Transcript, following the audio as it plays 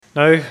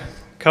Now,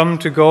 come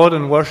to God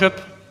in worship.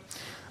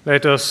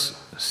 Let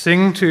us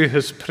sing to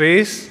his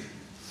praise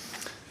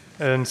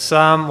in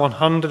Psalm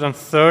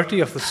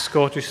 130 of the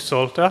Scottish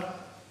Psalter.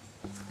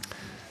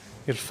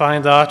 You'll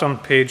find that on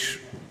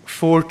page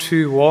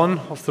 421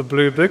 of the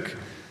Blue Book,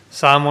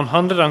 Psalm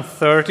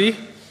 130,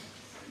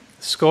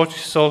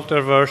 Scottish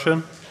Psalter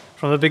version,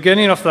 from the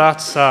beginning of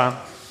that psalm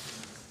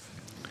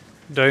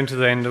down to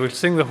the end. We'll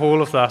sing the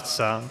whole of that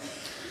psalm.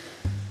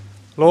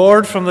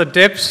 Lord, from the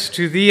depths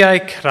to thee I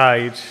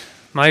cried.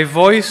 My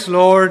voice,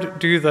 Lord,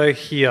 do thou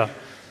hear,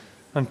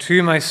 and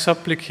to my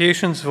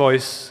supplications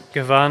voice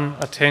give an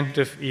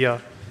attentive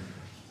ear.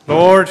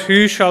 Lord,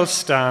 who shall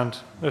stand,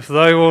 if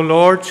thou, O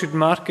Lord, should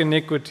mark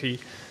iniquity,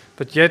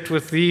 but yet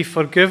with thee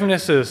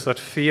forgiveness is that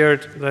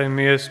feared thou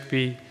mayest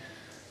be.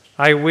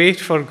 I wait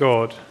for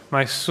God,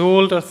 my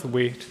soul doth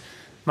wait,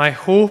 my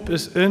hope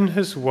is in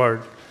his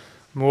word.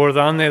 More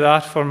than they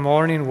that for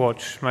morning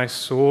watch, my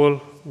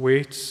soul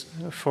waits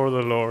for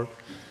the Lord.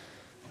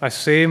 I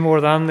say more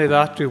than they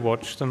that do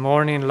watch, the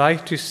morning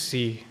light to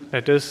see.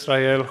 Let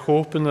Israel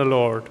hope in the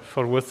Lord,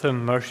 for with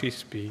him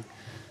mercies be.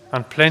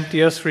 And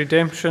plenteous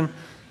redemption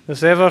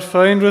is ever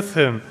found with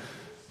him,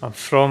 and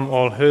from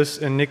all his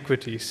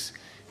iniquities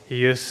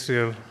he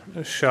Israel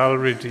shall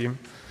redeem.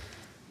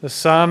 The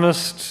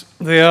psalmist,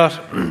 they are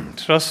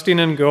trusting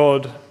in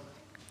God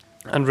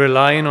and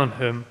relying on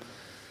him.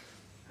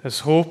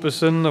 His hope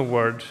is in the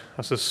word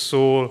as his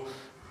soul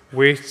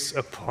waits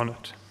upon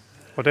it.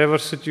 Whatever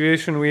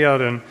situation we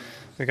are in,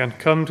 we can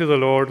come to the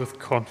Lord with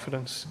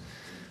confidence.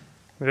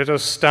 Let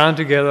us stand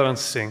together and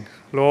sing.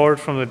 Lord,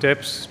 from the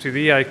depths to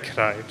thee I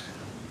cried.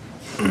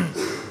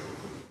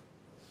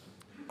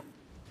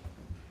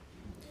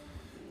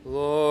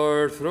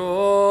 Lord,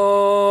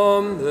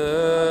 from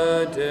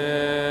the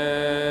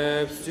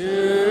depths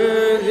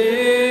to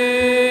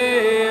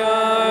thee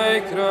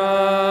I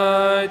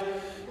cried.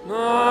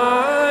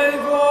 My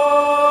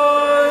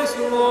voice,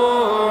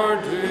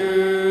 Lord,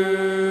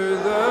 do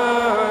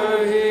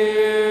thou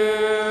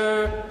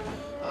hear,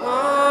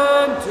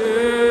 unto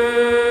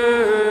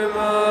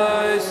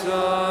my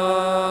supplications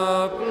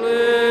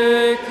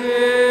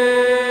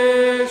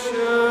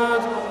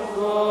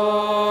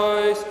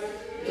voice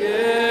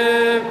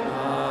give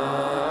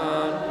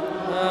an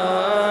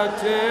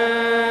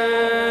attentive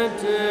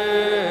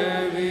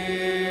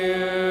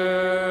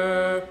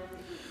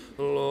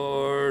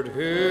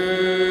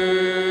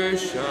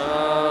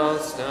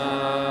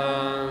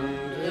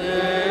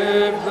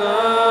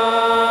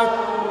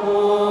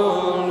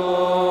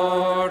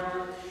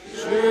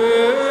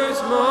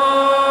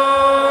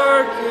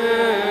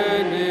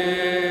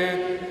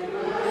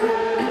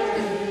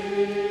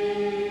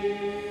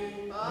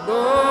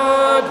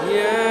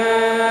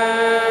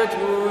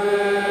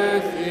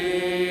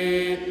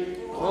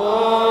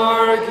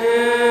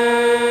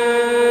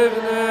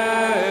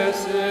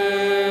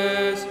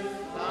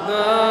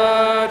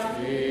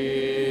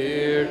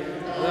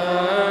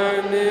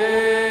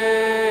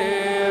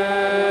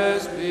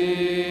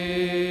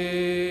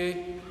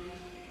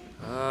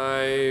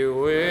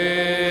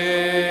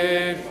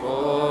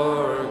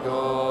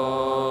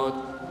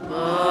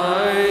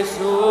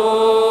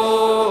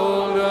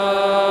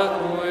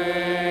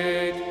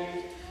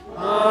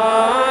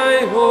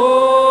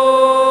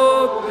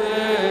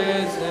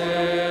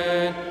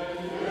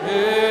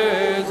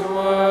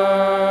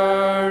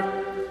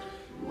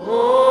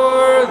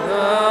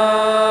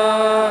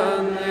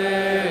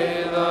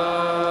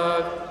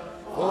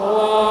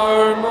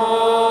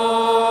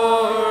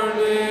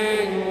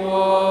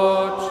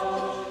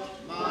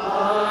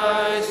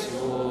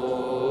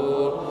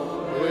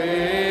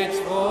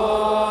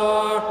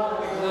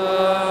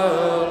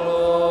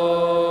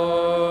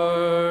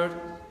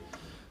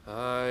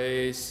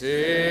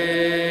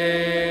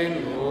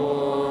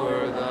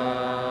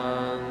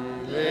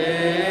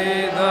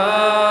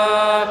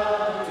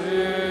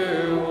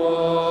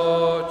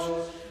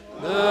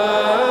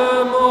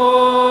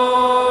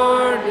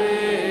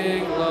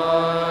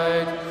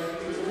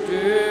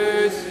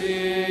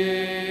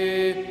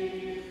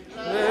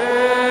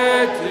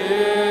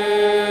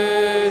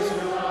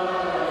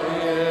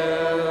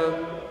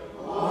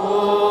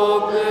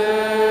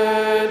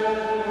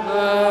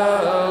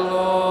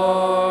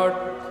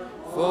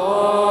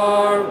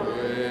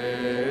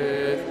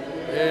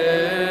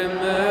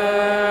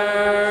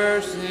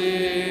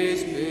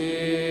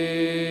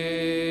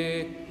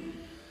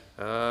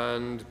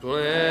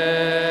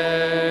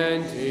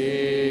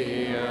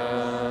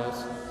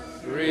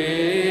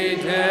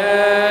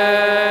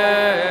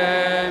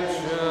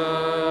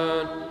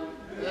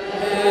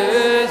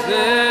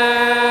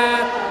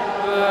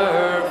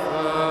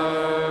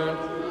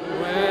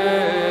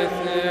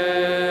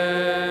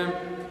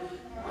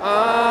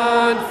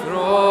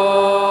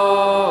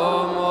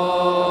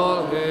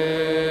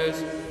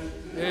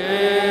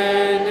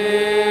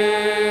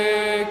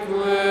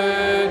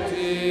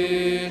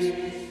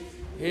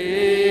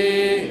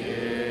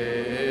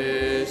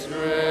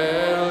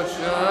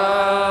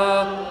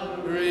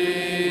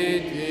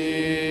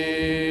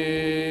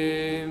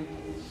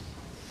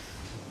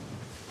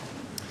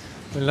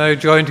now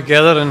join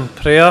together in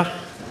prayer.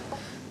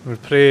 We'll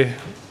pray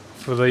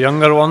for the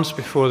younger ones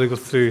before they go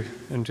through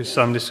into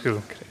Sunday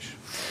school.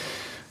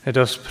 Let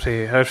us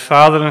pray. Our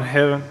Father in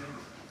heaven,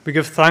 we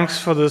give thanks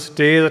for this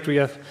day that we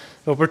have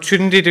the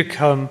opportunity to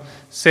come,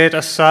 set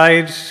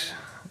aside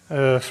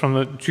from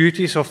the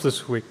duties of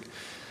this week,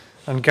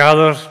 and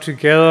gather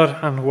together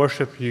and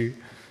worship you,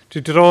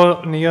 to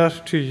draw near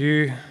to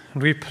you.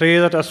 And we pray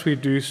that as we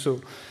do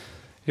so,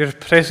 your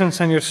presence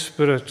and your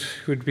Spirit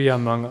would be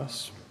among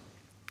us.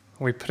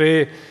 We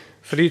pray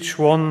for each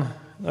one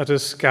that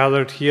is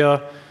gathered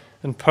here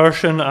in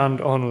person and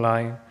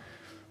online,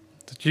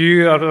 that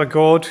you are a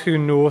God who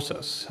knows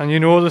us, and you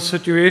know the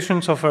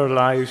situations of our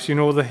lives, you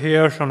know the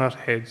hairs on our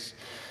heads,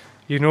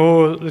 you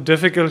know the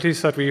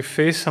difficulties that we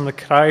face and the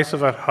cries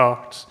of our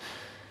hearts.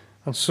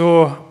 And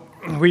so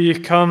we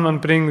come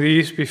and bring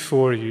these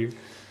before you,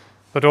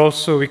 but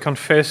also we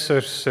confess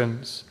our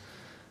sins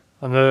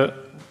and the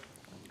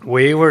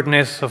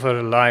waywardness of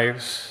our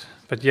lives,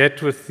 but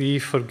yet with thee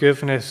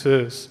forgiveness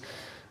is.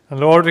 And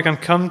Lord, we can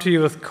come to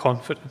you with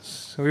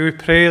confidence. We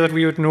pray that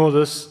we would know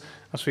this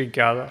as we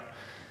gather.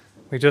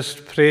 We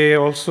just pray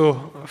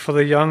also for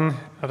the young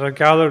that are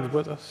gathered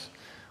with us.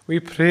 We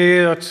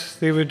pray that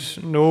they would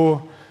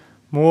know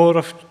more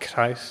of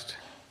Christ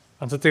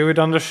and that they would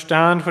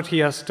understand what he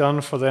has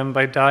done for them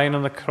by dying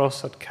on the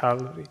cross at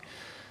Calvary.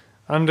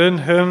 And in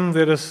him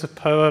there is the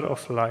power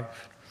of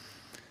life.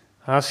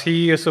 As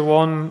he is the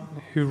one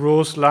who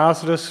rose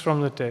Lazarus from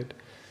the dead,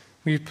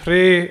 we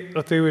pray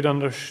that they would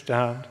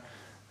understand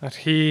that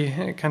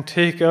he can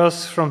take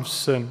us from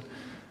sin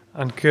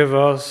and give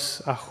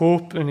us a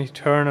hope in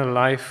eternal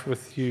life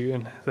with you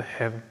in the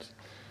heavens.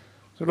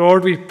 So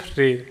Lord, we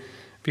pray,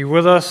 be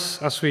with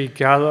us as we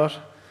gather,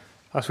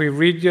 as we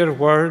read your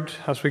word,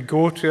 as we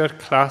go to our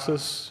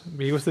classes,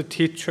 be with the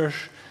teachers.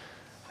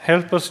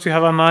 Help us to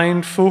have a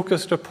mind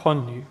focused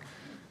upon you,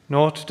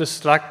 not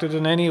distracted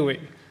in any way.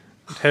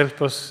 But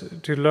help us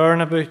to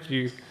learn about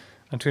you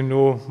and to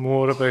know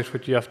more about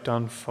what you have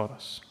done for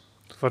us.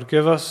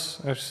 Forgive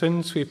us our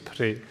sins, we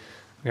pray.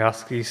 We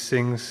ask these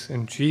things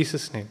in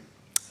Jesus' name.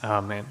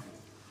 Amen.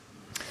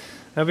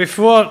 Now,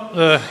 before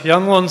the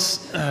young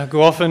ones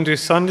go off into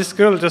Sunday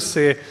school, I'll just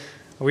say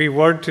a wee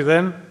word to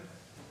them.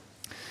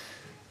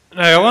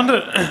 Now, I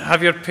wonder,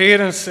 have your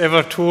parents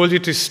ever told you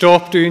to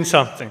stop doing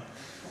something?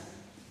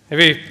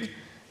 Maybe you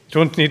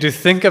don't need to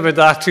think about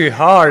that too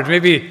hard.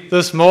 Maybe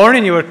this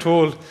morning you were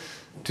told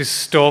to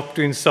stop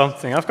doing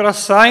something. I've got a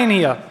sign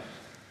here.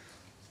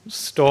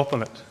 Stop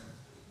on it.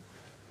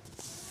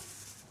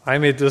 I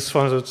made this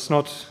one,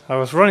 so I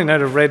was running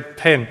out of red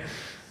pen. It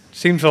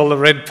seems all the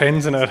red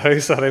pens in our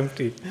house are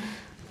empty.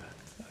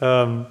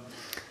 But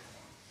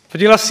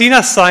you'll have seen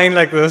a sign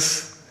like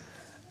this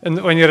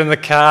when you're in the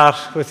car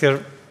with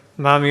your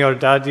mommy or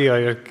daddy or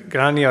your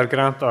granny or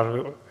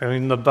grandpa or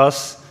in the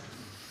bus.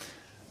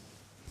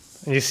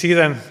 And you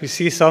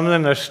see some of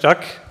them, they're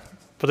stuck.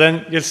 But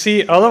then you'll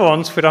see other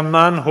ones where a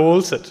man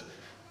holds it.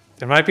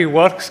 There might be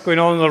works going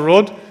on the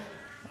road,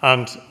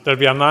 and there'll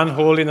be a man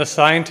holding a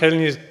sign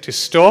telling you to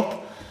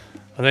stop,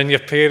 and then your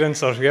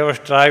parents or whoever's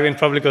driving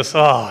probably goes,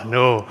 "Oh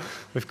no,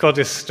 we've got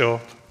to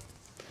stop,"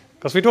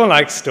 because we don't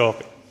like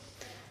stopping.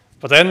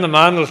 But then the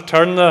man will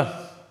turn the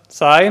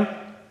sign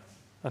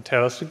and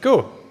tell us to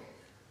go,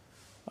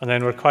 and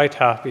then we're quite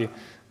happy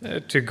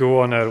to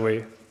go on our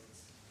way.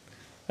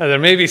 Now, there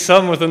may be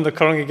some within the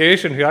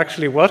congregation who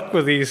actually work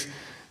with these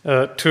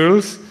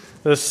tools,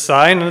 this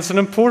sign, and it's an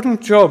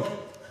important job.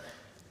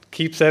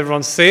 Keeps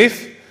everyone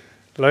safe,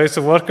 allows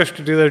the workers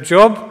to do their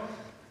job,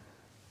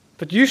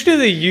 but usually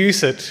they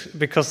use it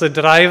because the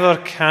driver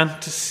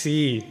can't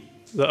see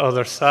the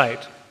other side.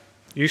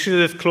 Usually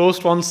they've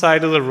closed one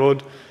side of the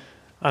road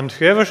and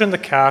whoever's in the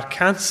car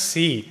can't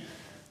see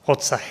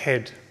what's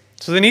ahead.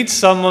 So they need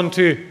someone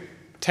to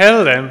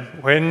tell them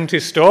when to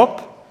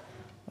stop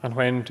and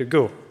when to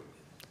go.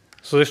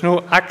 So there's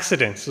no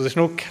accidents, so there's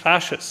no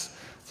crashes,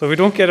 so we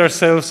don't get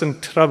ourselves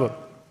in trouble.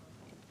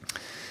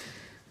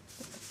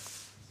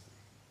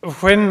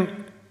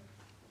 When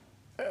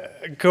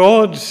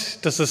God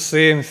does the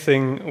same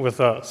thing with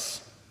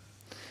us,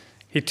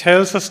 he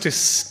tells us to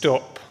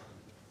stop.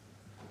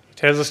 He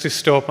tells us to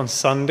stop on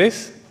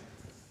Sundays.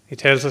 He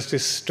tells us to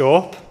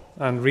stop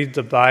and read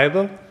the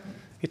Bible.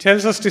 He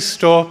tells us to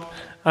stop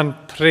and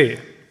pray.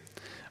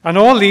 And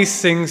all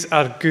these things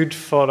are good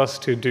for us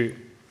to do.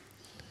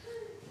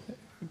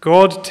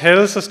 God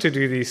tells us to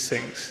do these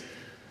things.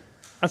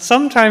 And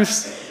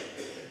sometimes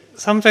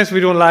we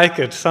don't like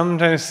it.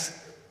 Sometimes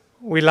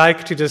we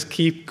like to just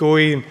keep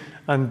going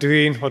and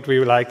doing what we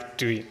like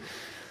doing.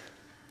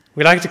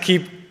 We like to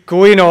keep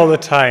going all the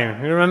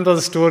time. You remember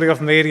the story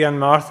of Mary and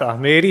Martha.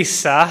 Mary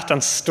sat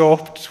and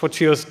stopped what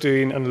she was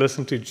doing and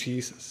listened to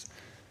Jesus.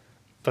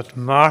 But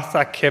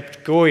Martha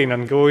kept going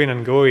and going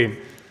and going.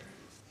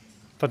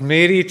 But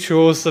Mary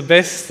chose the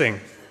best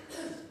thing,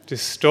 to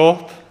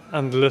stop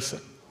and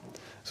listen.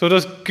 So it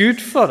is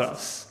good for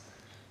us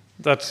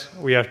that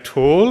we are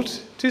told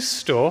to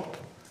stop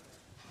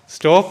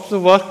the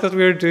work that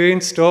we are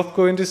doing, stop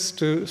going to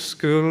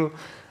school,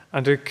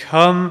 and to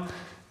come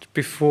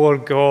before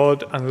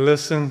God and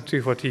listen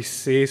to what he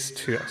says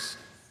to us.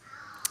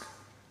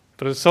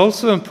 But it's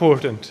also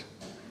important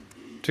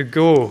to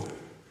go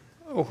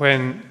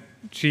when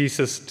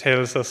Jesus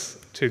tells us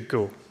to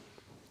go.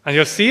 And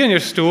you'll see in your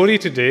story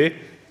today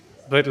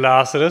about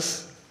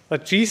Lazarus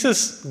that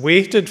Jesus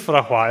waited for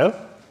a while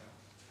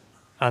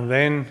and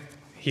then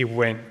he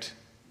went.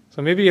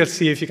 So maybe you'll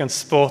see if you can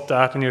spot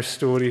that in your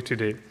story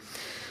today.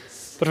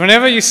 But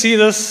whenever you see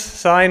this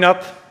sign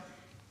up,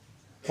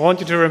 I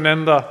want you to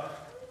remember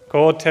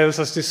God tells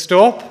us to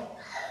stop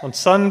on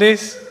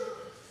Sundays,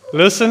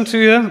 listen to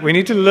him. We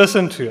need to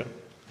listen to him.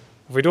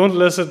 If we don't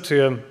listen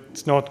to him,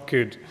 it's not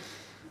good.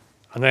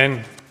 And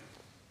then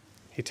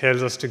he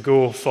tells us to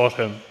go for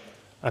him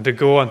and to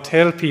go and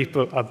tell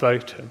people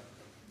about him.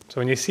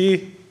 So when you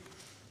see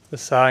the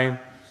sign,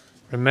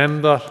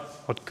 remember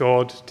what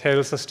God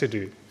tells us to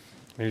do.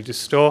 We need to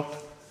stop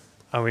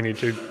and we need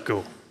to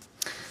go.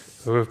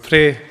 So we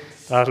pray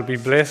that'll be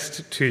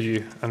blessed to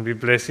you and be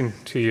blessing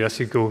to you as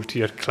you go to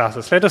your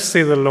classes. Let us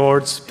say the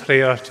Lord's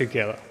Prayer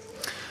together.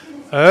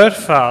 Our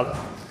Father,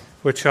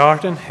 which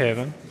art in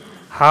heaven,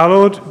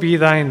 hallowed be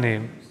thy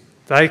name.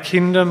 Thy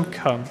kingdom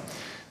come.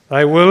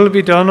 Thy will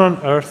be done on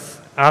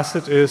earth as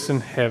it is in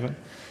heaven.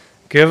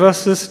 Give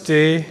us this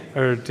day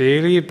our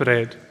daily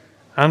bread,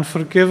 and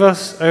forgive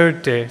us our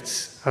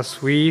debts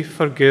as we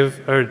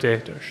forgive our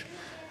debtors.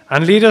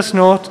 And lead us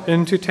not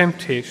into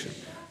temptation,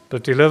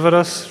 but deliver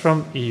us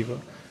from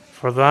evil.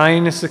 For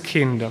thine is the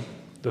kingdom,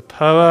 the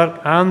power,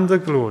 and the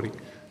glory,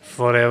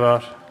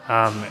 forever.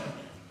 Amen.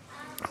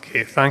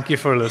 Okay, thank you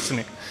for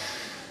listening.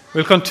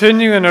 We'll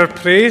continue in our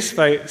praise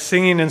by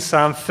singing in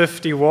Psalm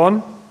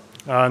 51,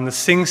 and the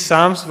Sing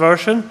Psalms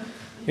version.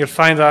 You'll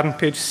find that on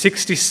page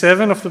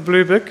 67 of the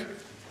Blue Book.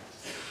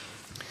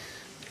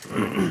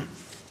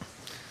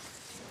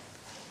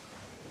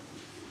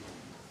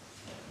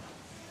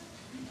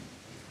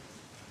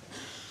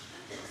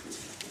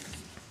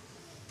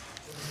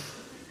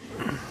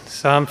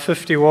 Psalm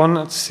 51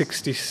 at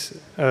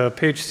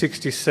page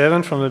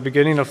 67 from the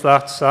beginning of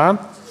that psalm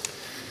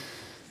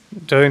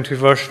down to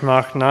verse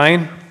mark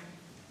 9.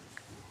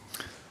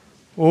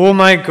 O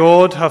my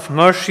God, have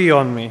mercy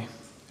on me.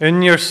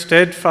 In your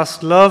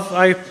steadfast love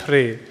I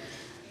pray.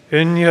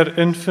 In your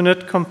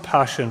infinite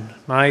compassion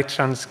my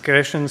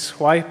transgressions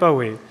wipe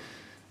away.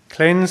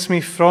 Cleanse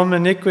me from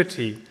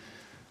iniquity.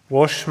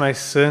 Wash my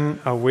sin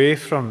away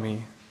from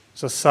me.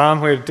 It's a psalm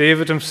where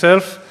David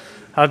himself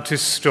had to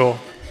stop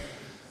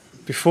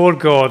before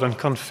God and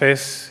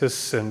confess his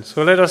sins.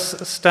 So let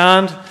us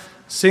stand,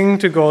 sing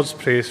to God's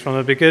praise from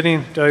the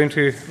beginning down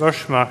to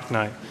verse mark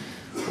 9.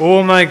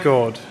 O my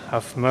God,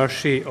 have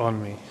mercy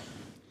on me.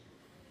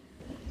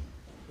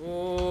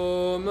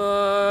 O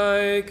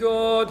my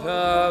God,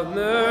 have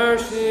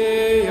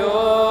mercy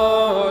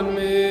on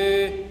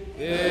me.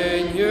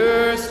 In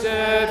your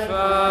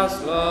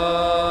steadfast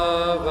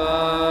love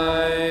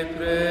I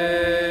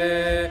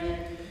pray.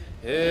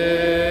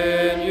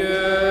 In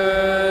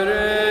your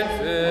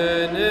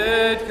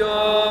infinite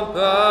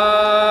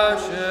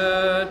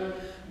compassion,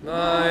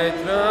 my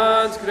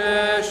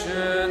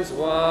transgressions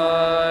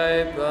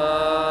wipe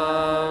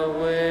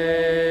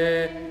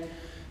away.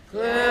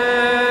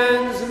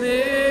 Cleanse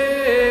me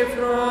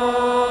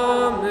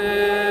from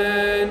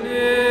iniquity.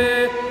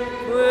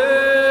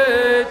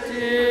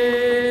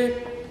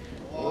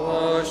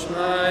 Wash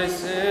my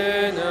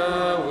sin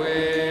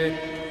away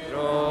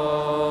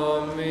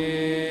from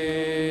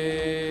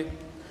me.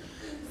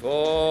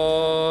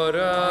 For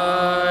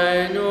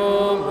I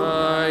know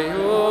my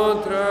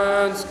own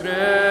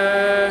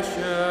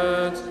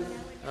transgressions.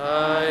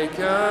 I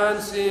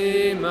can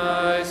see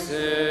my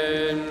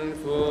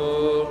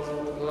sinful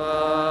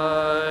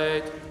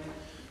plight.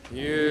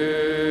 You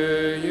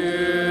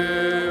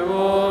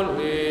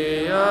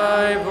only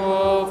I've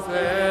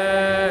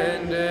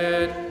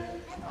offended,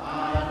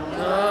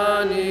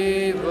 done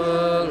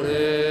evil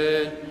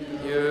in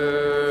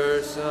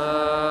your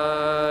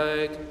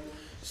sight.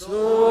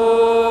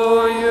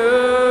 So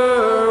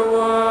your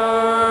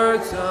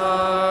words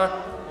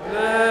are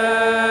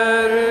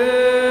verified,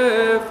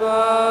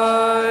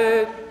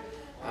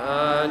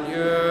 and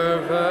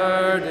your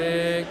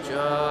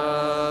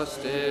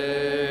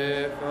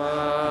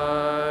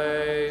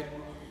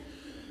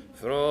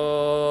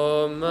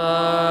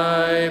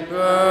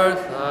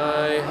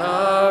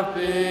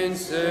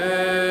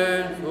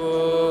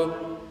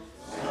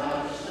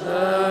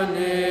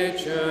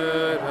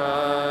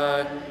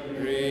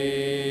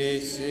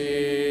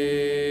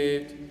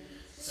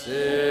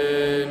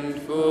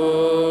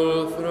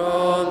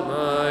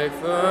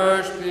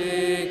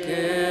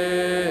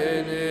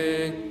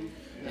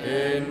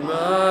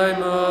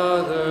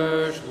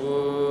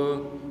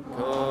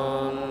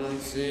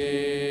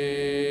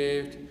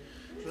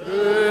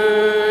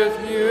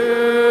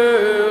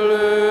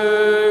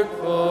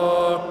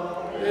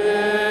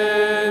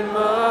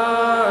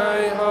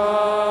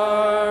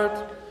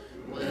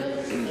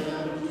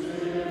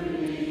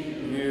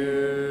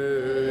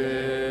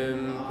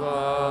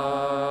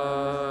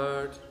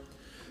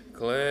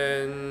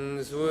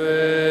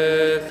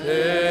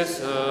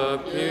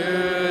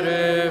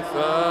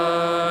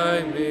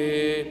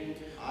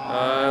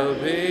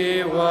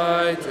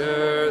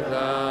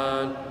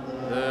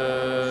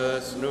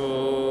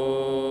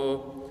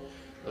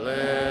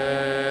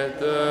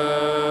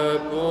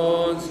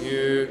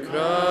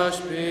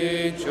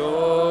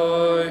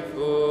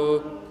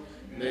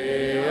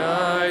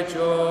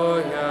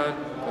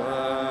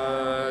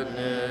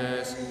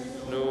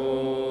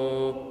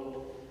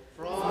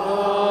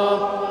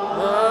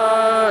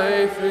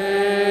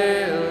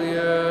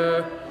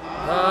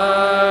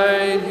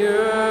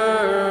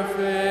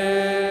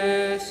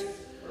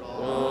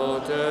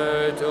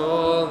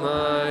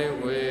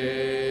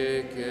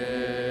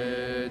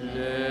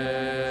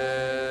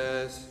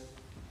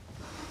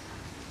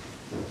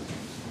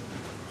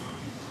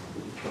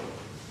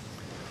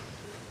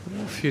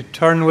If you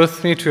turn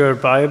with me to our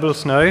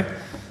Bibles now,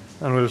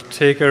 and we'll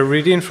take our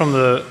reading from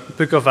the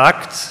book of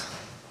Acts,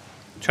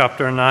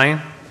 chapter 9.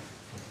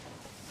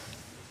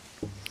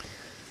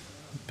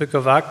 Book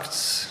of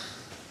Acts,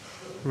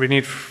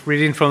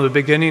 reading from the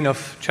beginning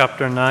of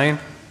chapter 9.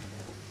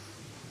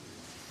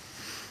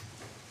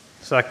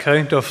 It's the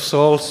account of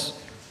Saul's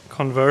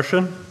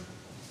conversion.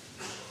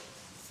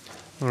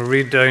 We'll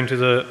read down to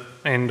the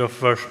end of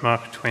verse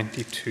mark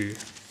 22.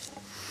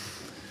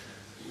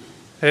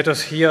 Let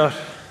us hear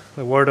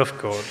the word of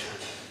God.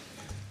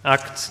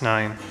 Acts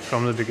 9,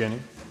 from the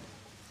beginning.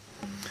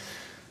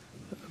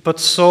 But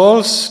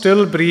Saul,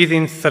 still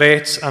breathing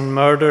threats and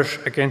murders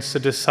against the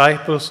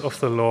disciples of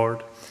the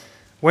Lord,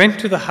 went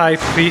to the high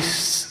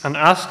priests and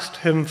asked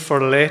him for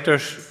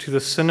letters to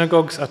the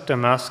synagogues at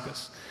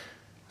Damascus,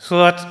 so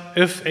that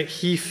if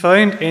he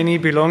found any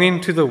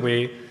belonging to the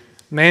way,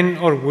 men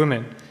or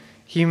women,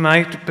 he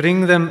might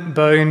bring them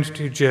bound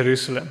to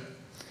Jerusalem.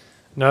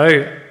 Now,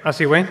 as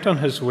he went on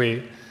his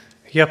way,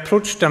 he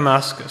approached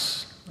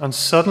Damascus, and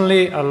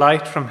suddenly a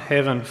light from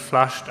heaven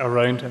flashed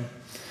around him.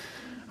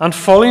 And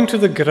falling to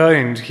the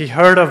ground, he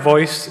heard a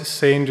voice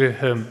saying to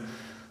him,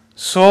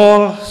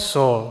 "Saul,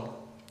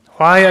 Saul,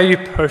 why are you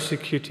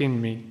persecuting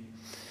me?"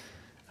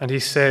 And he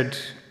said,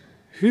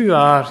 "Who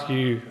are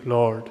you,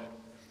 Lord?"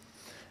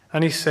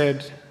 And he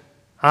said,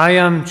 "I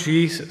am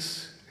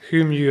Jesus,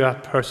 whom you are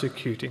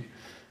persecuting.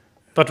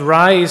 But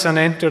rise and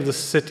enter the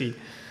city,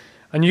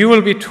 and you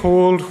will be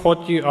told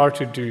what you are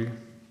to do."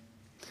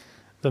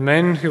 The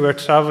men who were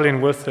traveling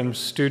with him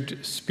stood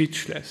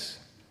speechless,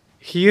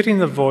 hearing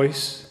the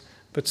voice,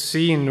 but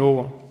seeing no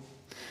one.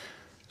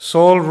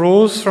 Saul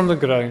rose from the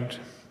ground,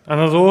 and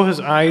although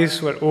his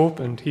eyes were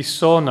opened, he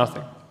saw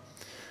nothing.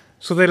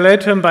 So they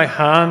led him by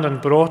hand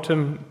and brought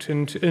him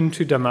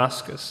into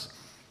Damascus.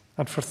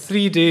 And for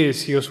 3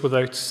 days he was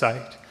without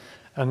sight,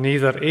 and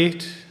neither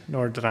ate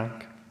nor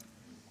drank.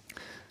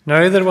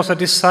 Now there was a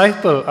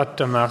disciple at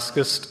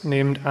Damascus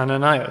named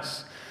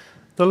Ananias.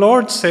 The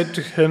Lord said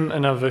to him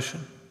in a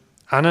vision,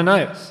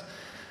 "Ananias."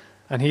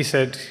 And he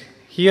said,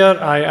 "Here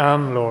I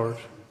am, Lord."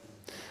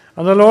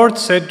 And the Lord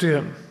said to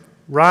him,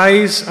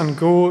 "Rise and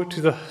go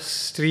to the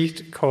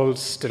street called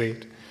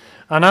Straight,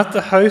 and at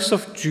the house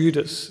of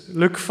Judas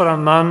look for a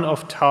man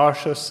of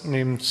Tarsus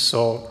named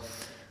Saul.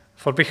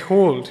 For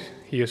behold,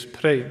 he is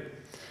praying.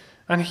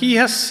 And he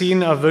has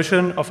seen a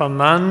vision of a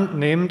man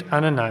named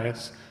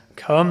Ananias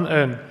come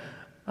in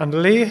and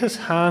lay his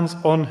hands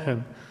on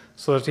him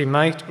so that he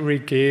might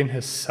regain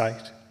his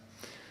sight."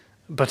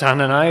 But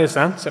Ananias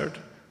answered,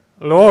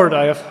 "Lord,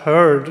 I have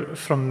heard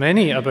from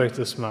many about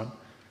this man,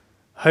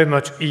 how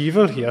much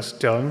evil he has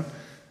done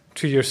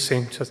to your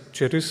saints at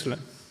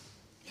Jerusalem.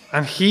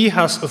 And he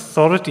has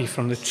authority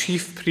from the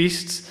chief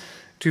priests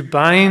to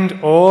bind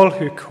all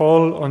who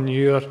call on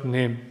your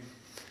name."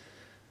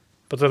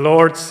 But the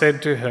Lord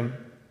said to him,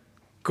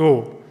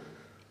 "Go,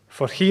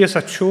 for he is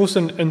a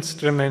chosen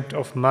instrument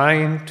of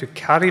mine to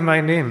carry my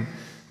name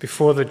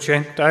before the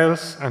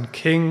Gentiles and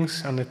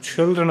kings and the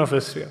children of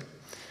Israel.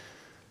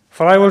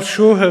 For I will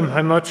show him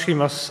how much he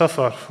must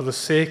suffer for the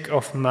sake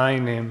of my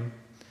name."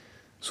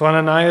 So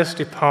Ananias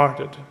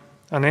departed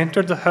and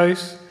entered the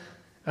house,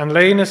 and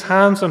laying his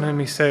hands on him,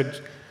 he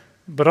said,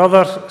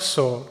 "Brother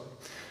Saul,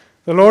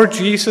 the Lord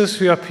Jesus,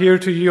 who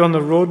appeared to you on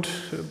the road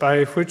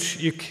by which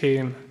you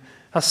came,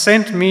 has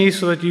sent me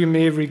so that you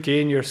may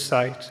regain your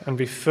sight and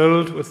be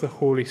filled with the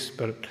Holy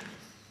Spirit."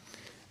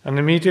 And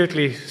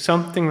immediately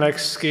something like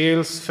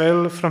scales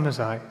fell from his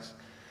eyes,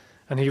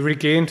 and he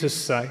regained his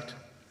sight.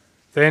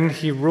 Then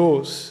he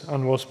rose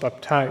and was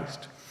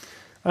baptized,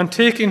 and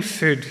taking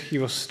food he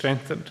was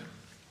strengthened.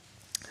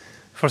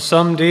 For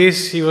some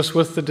days he was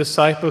with the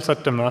disciples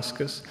at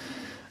Damascus,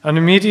 and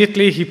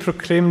immediately he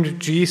proclaimed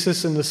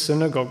Jesus in the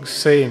synagogue,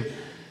 saying,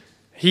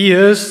 "He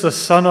is the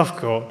Son of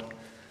God."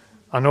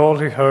 And all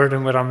who heard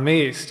him were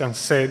amazed and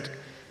said,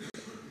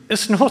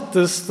 "Is not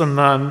this the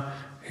man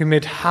who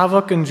made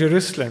havoc in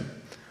Jerusalem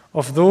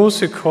of those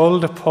who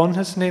called upon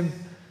his name?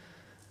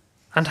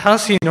 And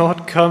has he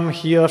not come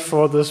here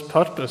for this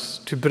purpose,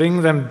 to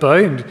bring them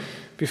bound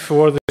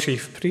before the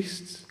chief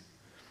priests?"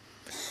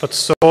 But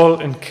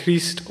Saul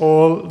increased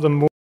all the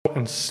more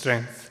in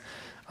strength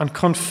and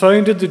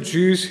confounded the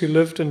Jews who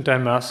lived in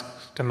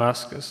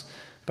Damascus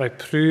by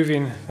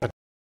proving that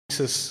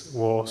Jesus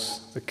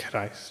was the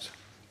Christ.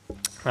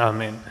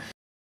 Amen.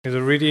 May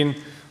the reading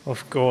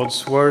of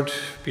God's word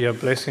be a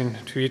blessing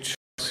to each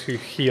of us who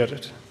hear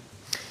it.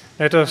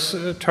 Let us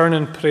turn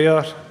in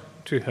prayer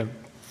to him.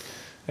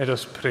 Let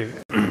us pray.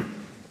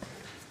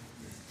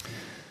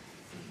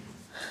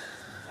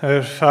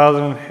 Our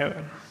Father in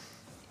heaven,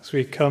 as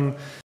we come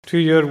to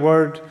your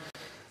word,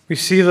 we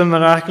see the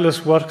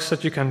miraculous works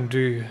that you can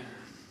do,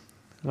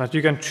 and that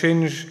you can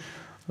change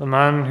the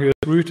man who is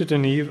rooted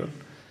in evil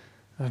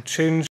and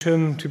change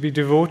him to be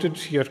devoted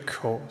to your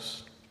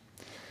cause.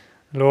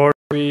 Lord,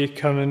 we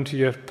come into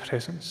your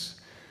presence.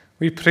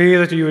 We pray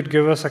that you would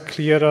give us a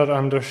clearer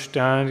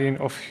understanding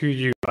of who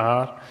you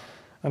are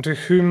and to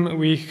whom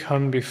we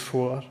come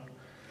before.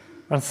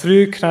 And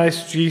through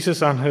Christ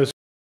Jesus and his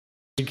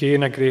we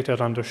gain a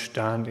greater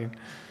understanding.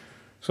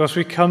 So as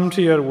we come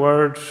to your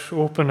word,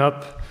 open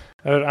up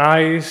our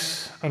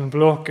eyes and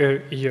block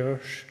our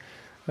ears,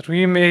 that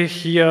we may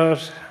hear,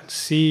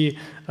 see,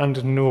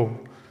 and know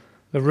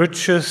the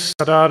riches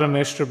that are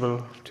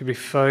immeasurable to be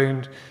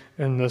found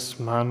in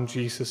this man,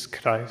 Jesus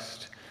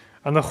Christ,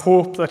 and the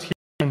hope that he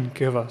can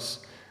give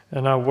us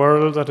in a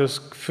world that is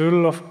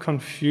full of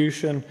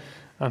confusion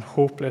and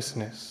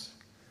hopelessness,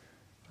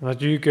 and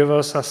that you give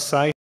us a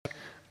sight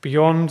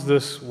beyond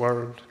this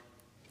world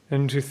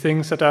into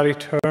things that are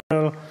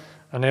eternal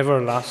and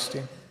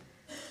everlasting.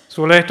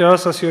 So let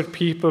us, as your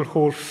people,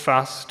 hold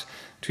fast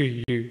to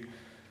you,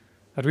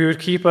 that we would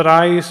keep our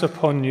eyes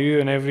upon you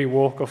in every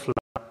walk of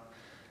life,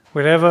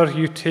 wherever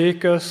you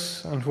take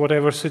us and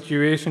whatever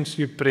situations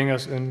you bring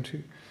us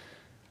into.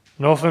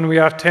 And often we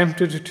are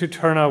tempted to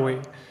turn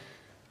away,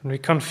 and we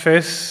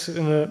confess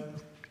in the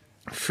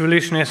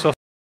foolishness of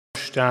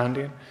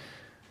understanding.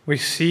 We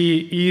see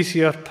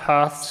easier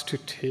paths to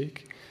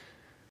take.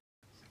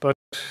 But,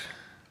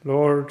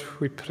 Lord,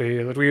 we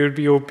pray that we would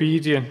be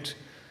obedient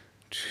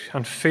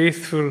and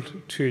faithful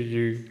to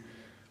you,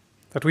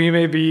 that we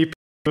may be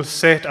people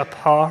set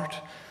apart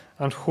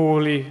and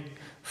holy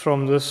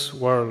from this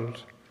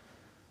world,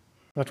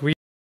 that we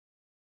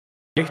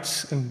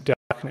lights in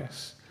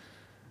darkness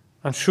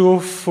and show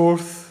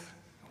forth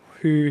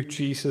who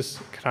Jesus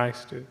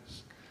Christ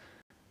is,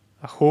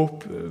 a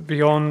hope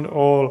beyond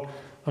all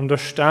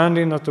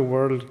understanding that the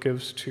world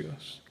gives to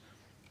us.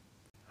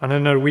 And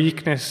in our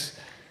weakness,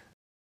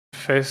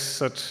 confess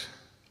that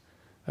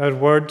our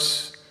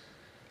words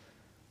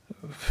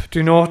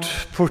do not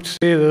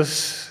portray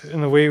this in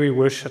the way we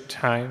wish at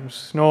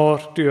times, nor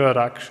do our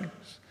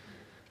actions.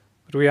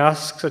 But we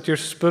ask that your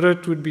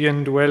Spirit would be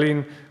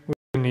indwelling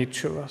within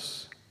each of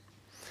us,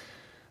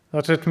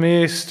 that it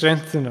may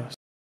strengthen us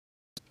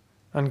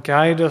and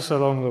guide us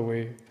along the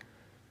way,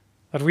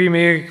 that we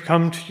may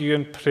come to you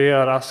in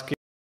prayer asking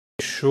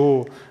you to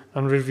show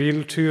and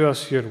reveal to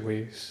us your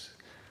ways,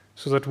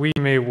 so that we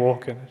may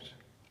walk in it,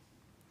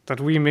 that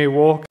we may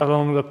walk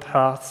along the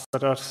paths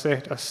that are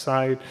set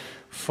aside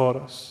for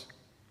us,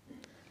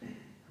 and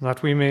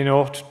that we may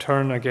not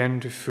turn again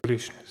to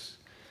foolishness.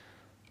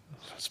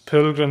 As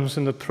pilgrims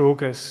in the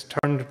progress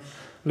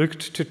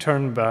looked to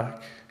turn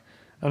back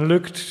and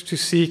looked to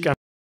seek a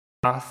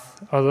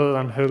path other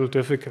than hill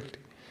difficulty.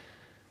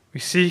 We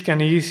seek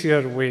an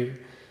easier way.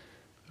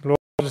 Lord,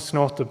 it's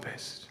not the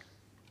best.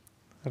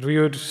 That we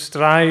would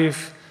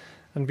strive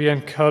and be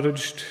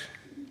encouraged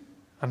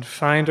and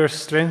find our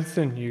strength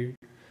in you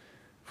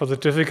for the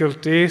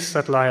difficult days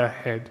that lie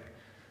ahead,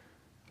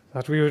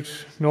 that we would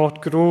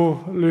not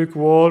grow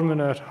lukewarm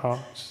in our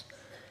hearts,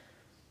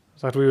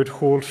 that we would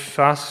hold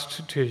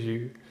fast to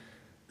you.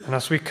 And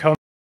as we come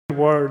to your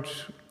word,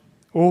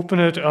 open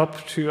it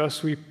up to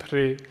us, we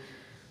pray,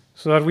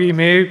 so that we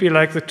may be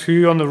like the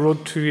two on the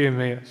road to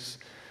Emmaus,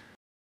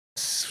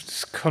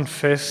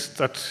 confessed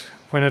that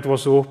when it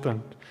was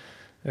opened,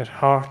 their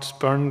hearts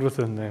burned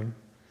within them.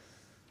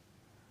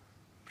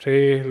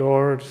 Pray,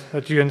 Lord,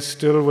 that you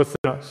instill within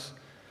us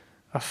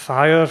a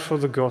fire for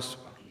the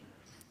gospel,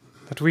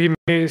 that we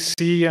may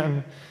see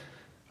and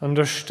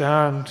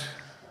understand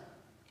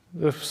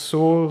the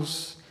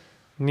soul's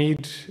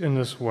need in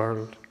this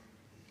world,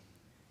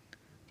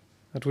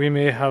 that we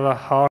may have a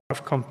heart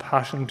of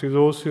compassion to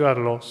those who are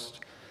lost,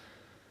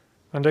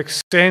 and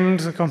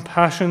extend the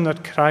compassion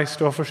that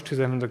Christ offers to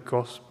them in the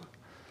gospel.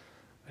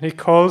 And he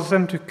calls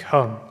them to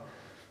come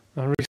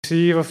and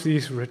receive of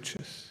these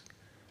riches,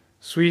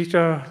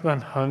 sweeter than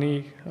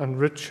honey and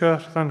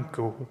richer than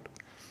gold.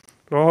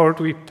 Lord,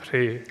 we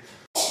pray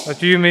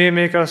that you may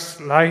make us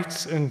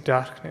lights in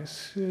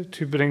darkness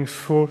to bring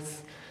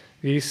forth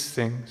these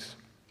things.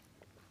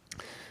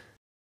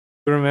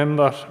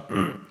 Remember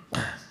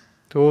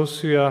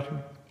those who are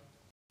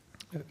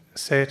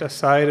set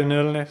aside in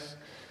illness.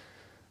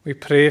 We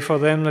pray for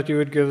them that you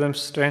would give them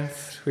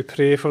strength. We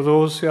pray for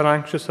those who are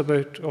anxious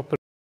about operation.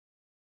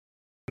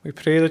 We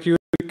pray that you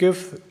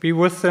would be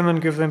with them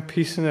and give them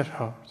peace in their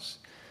hearts.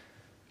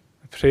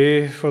 We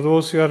pray for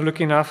those who are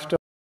looking after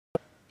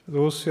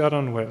those who are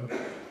unwell.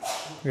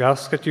 We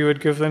ask that you would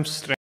give them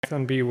strength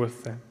and be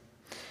with them.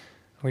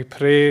 We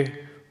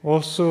pray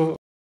also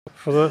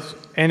for the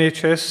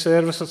NHS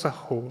service as a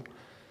whole.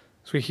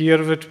 As we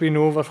hear of it being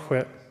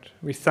overwhelmed,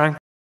 we thank you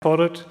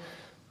for it,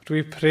 but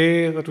we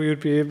pray that we would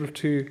be able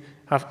to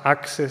have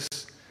access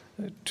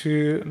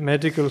to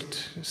medical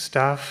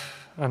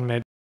staff and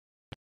medicine.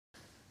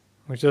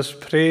 We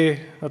just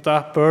pray that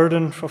that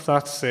burden of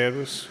that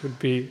service would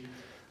be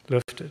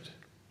lifted.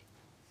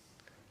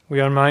 We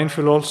are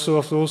mindful also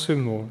of those who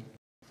mourn,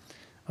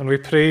 and we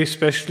pray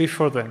especially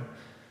for them,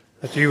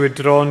 that you would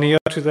draw near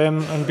to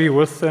them and be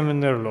with them in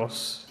their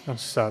loss and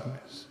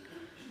sadness.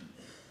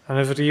 And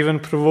if it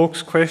even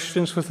provokes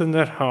questions within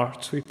their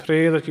hearts, we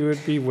pray that you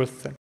would be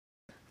with them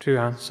to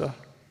answer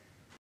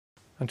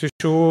and to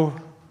show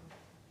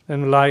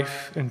them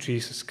life in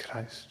Jesus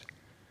Christ.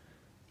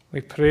 We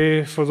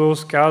pray for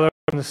those gathered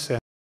in the center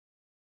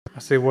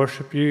as they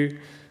worship you.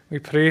 We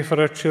pray for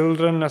our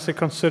children as they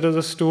consider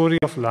the story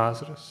of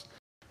Lazarus.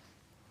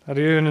 that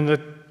even in the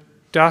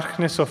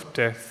darkness of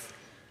death,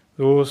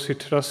 those who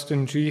trust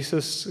in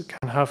Jesus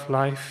can have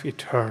life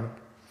eternal.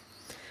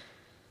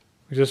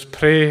 We just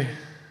pray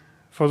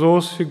for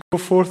those who go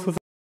forth with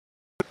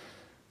us.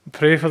 We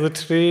pray for the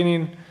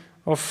training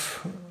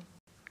of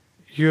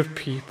your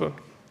people,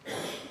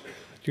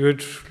 that you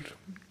would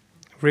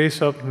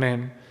raise up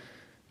men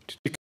to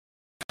declare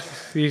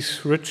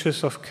these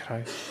riches of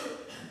Christ,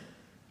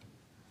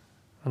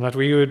 and that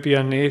we would be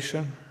a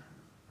nation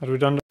that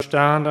would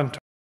understand and turn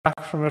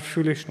back from our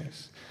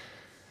foolishness,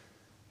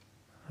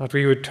 that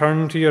we would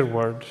turn to your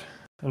word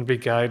and be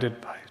guided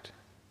by it.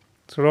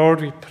 So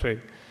Lord, we pray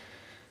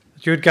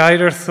that you would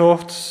guide our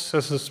thoughts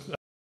as the Spirit.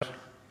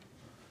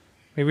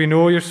 May we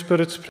know your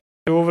Spirit's presence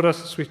over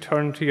us as we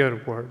turn to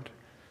your word.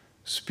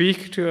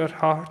 Speak to our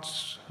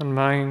hearts and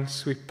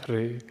minds, we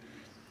pray.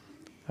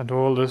 And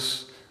all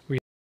this we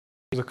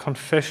do the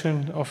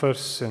confession of our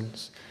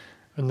sins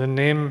in the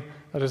name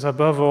that is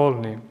above all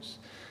names,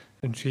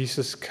 in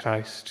Jesus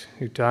Christ,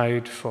 who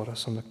died for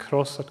us on the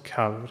cross at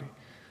Calvary,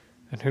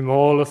 in whom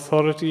all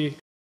authority has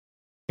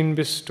been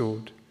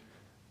bestowed.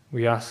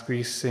 We ask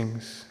these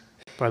things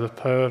by the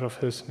power of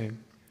his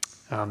name.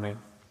 Amen.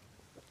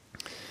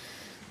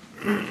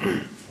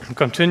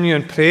 Continue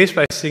in praise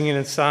by singing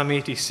in Psalm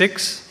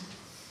 86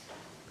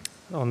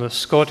 on the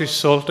Scottish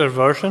Psalter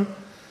version.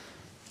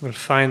 We'll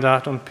find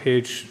that on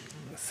page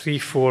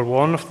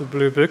 341 of the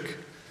Blue Book.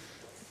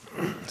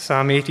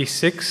 Psalm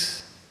 86.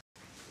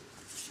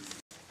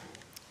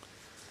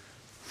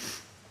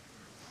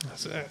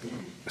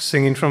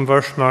 Singing from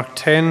verse mark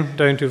 10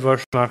 down to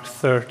verse mark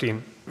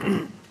 13.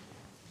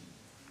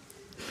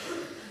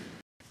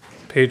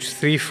 Page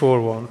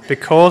 341.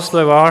 Because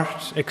thou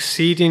art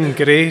exceeding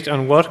great,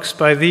 and works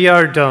by thee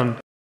are done,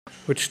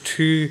 which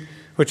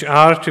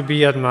are to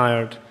be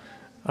admired,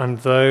 and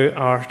thou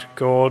art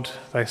God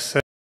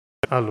thyself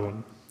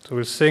alone. So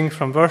we'll sing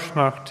from verse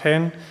mark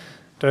 10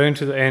 down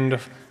to the end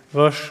of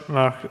verse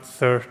mark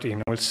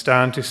 13. We'll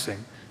stand to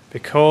sing.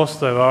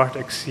 Because thou art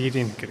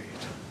exceeding great.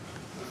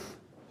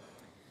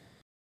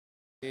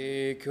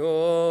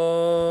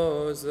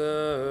 Because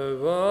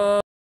thou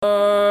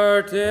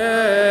art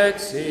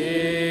exceeding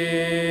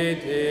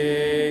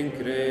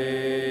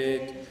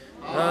great,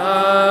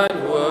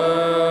 and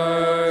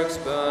works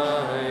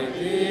by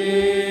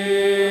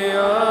thee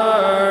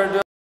are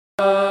done,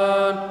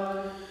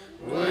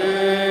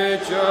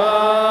 which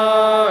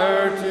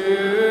are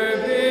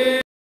to be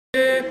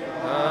admired,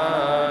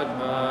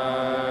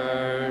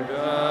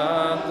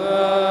 and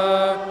thou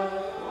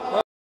art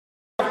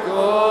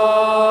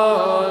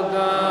God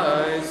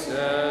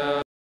thyself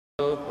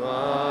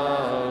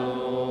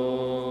alone.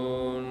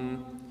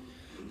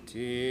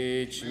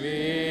 Teach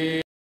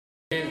me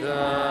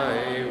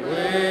thy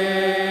way,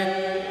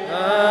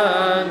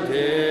 and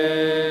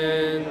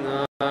in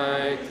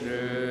thy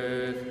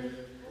truth,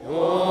 O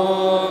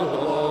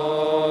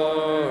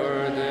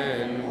Lord,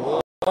 in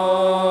walk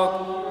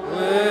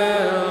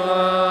will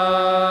I.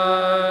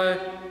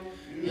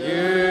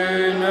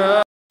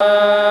 Unite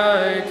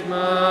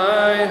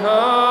my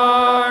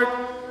heart,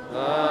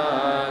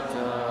 that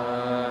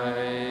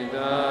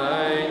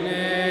thy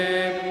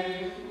name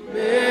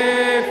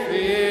may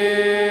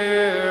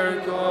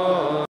fear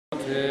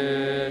continually.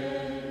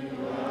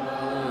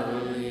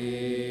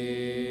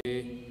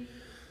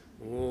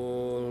 O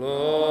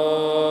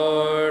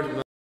Lord,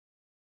 my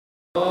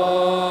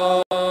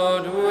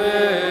God,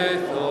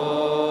 with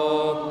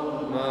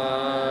all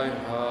my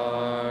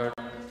heart,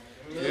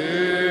 to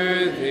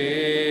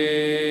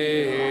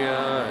thee I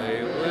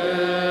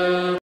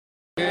will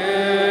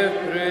give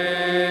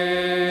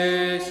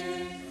praise,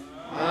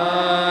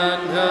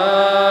 and I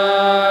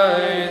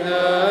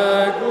the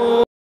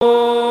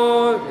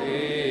glory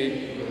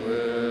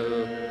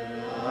will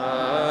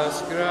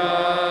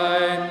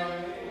ascribe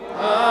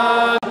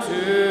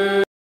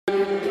unto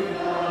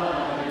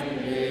thy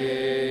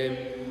name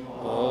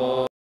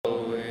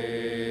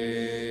always,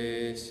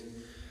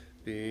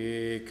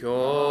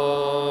 because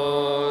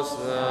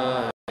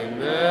thy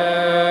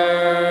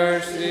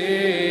mercy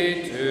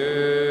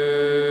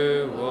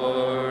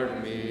toward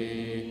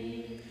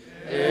me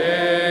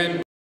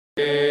in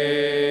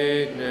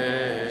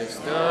greatness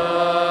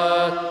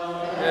doth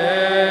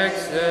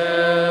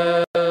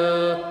excel,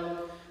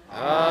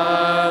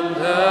 and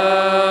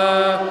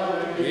thou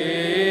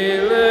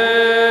delivered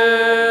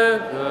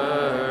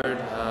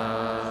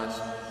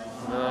hast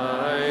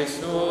my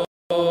soul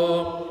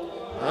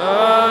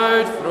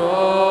out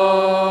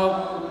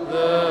from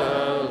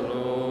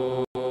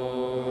the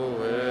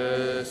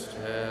lowest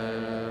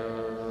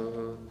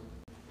hell.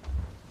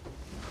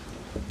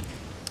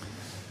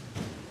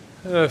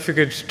 If you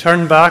could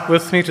turn back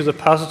with me to the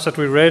passage that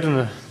we read in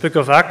the book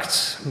of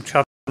Acts, in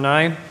chapter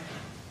 9.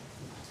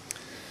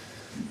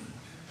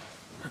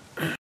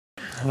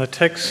 And the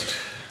text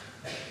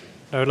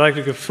I would like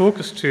to give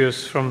focus to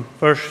is from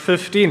verse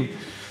 15.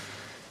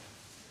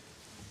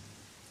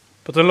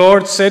 But the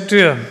Lord said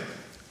to him,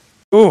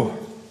 Go,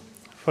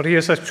 for he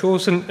is a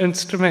chosen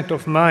instrument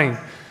of mine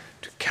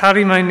to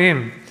carry my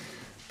name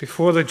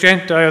before the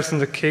Gentiles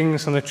and the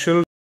kings and the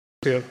children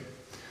here,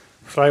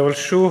 for I will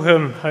show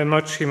him how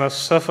much he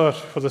must suffer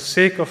for the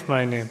sake of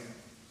my name."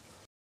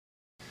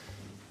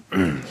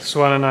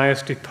 So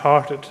Ananias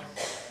departed.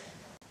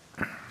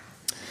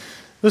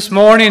 This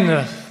morning,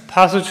 the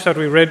passage that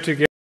we read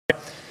together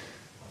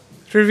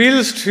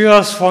reveals to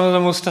us one of the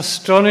most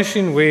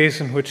astonishing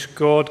ways in which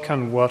God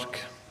can work.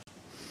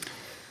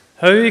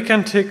 How he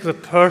can take the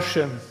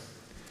person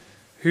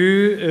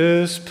who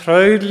is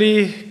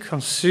proudly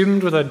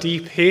consumed with a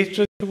deep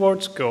hatred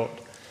towards God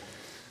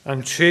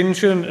and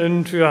change him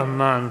into a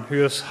man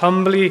who is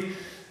humbly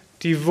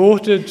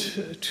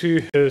devoted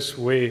to his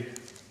way.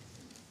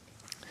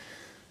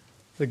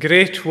 The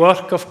great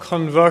work of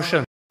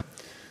conversion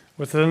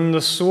within the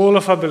soul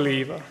of a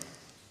believer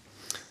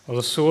or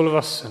the soul of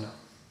a sinner.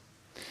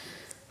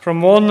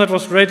 From one that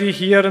was ready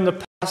here in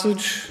the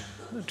passage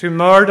to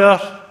murder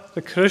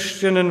the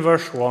Christian in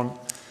verse 1,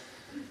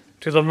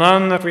 to the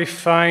man that we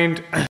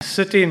find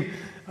sitting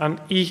and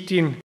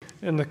eating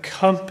in the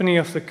company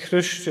of the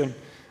Christian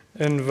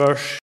in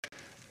verse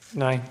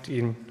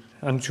 19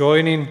 and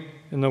joining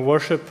in the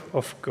worship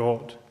of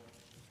God.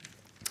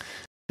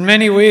 In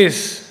many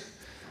ways,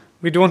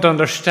 we don't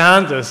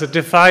understand this. It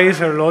defies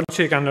our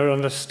logic and our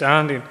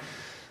understanding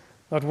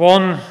that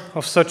one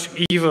of such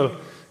evil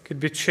could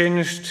be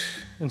changed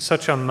in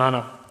such a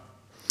manner.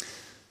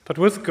 But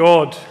with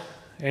God,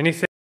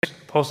 anything is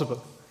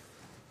possible.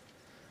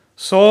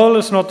 Saul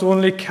is not the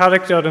only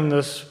character in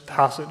this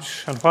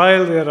passage, and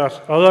while there are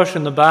others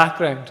in the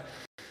background,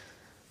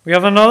 we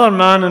have another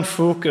man in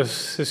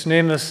focus. His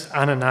name is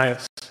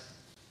Ananias.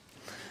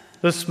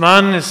 This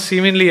man is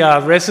seemingly a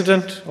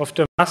resident of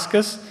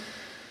Damascus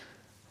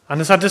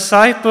and is a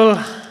disciple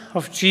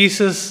of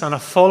Jesus and a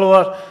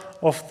follower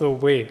of the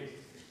way.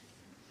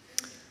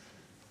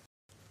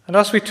 And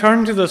as we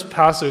turn to this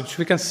passage,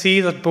 we can see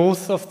that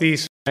both of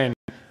these men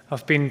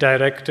have been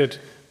directed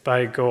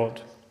by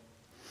God.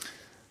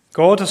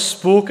 God has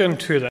spoken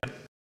to them.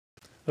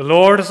 The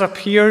Lord has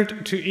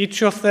appeared to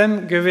each of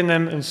them, giving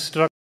them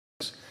instructions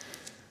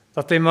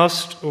that they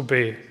must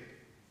obey.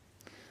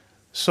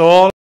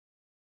 Saul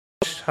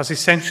has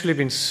essentially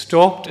been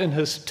stopped in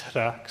his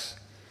tracks,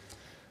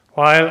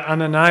 while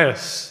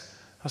Ananias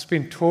has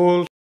been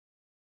told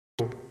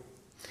to go.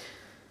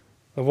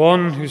 The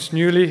one who's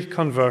newly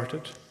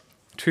converted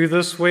to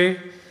this way,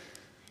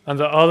 and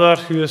the other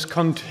who is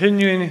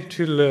continuing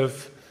to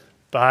live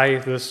by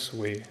this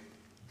way.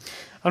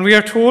 And we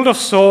are told of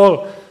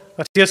Saul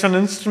that he is an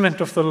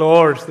instrument of the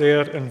Lord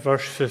there in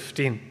verse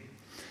 15.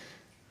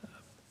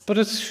 But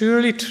it's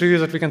surely true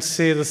that we can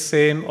say the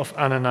same of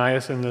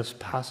Ananias in this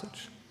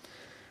passage,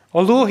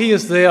 although he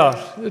is there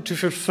to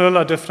fulfill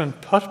a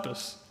different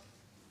purpose.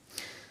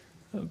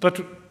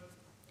 But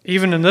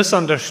even in this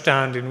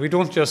understanding, we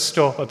don't just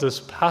stop at this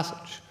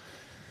passage.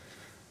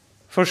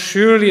 For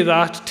surely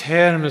that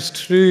term is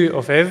true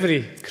of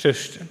every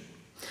Christian.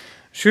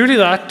 Surely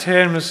that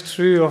term is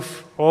true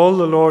of all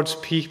the Lord's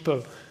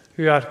people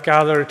who are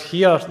gathered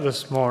here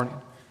this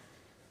morning,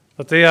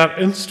 that they are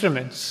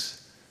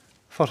instruments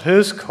for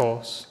his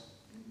cause.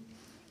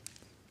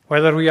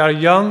 Whether we are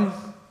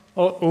young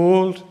or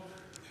old,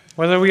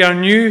 whether we are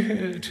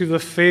new to the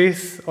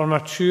faith or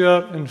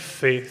mature in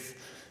faith,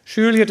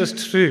 surely it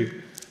is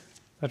true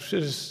that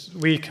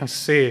we can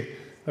say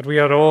that we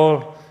are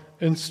all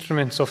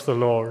instruments of the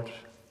Lord,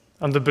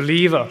 and the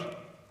believer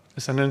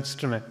is an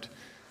instrument.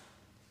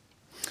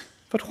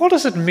 But what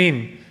does it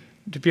mean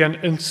to be an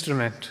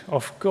instrument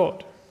of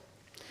God?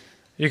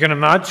 You can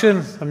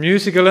imagine a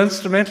musical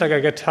instrument like a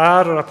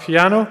guitar or a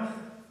piano.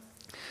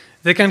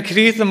 They can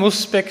create the most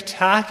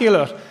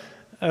spectacular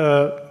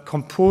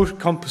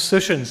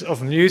compositions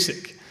of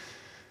music,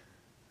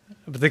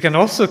 but they can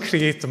also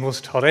create the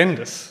most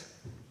horrendous.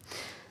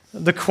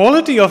 The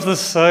quality of the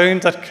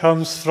sound that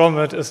comes from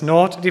it is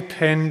not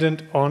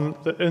dependent on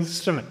the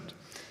instrument.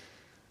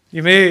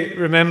 You may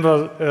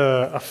remember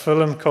a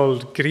film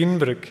called Green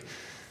Book,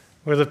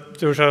 where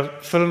there was a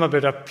film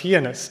about a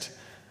pianist,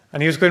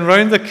 and he was going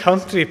around the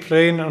country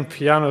playing on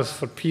pianos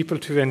for people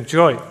to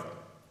enjoy.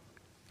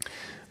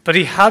 But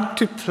he had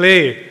to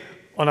play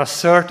on a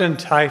certain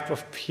type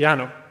of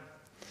piano.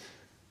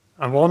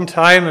 And one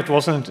time it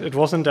wasn't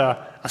a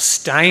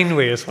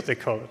Steinway, is what they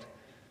call it.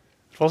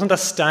 It wasn't a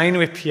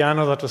Steinway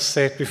piano that was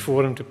set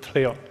before him to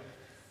play on.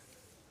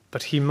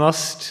 But they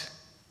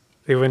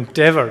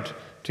endeavored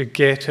to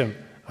get him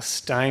a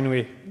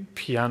Steinway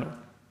piano.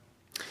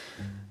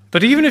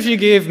 But even if you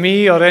gave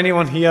me or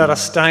anyone here a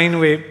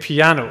Steinway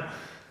piano,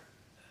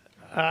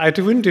 I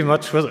wouldn't do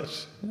much with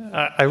it.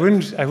 I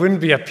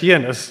wouldn't be a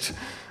pianist.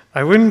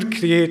 I wouldn't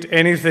create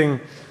anything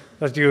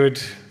that you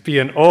would be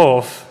in awe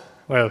of.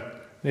 Well,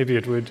 maybe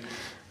it would.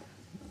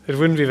 It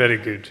wouldn't be very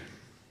good.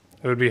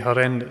 It would be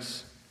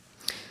horrendous.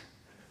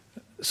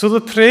 So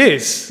the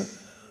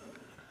praise,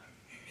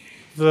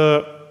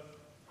 the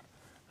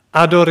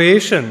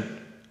adoration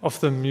of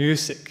the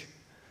music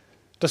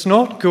does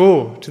not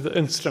go to the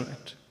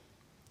instrument.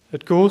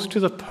 It goes to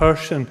the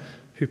person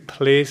who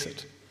plays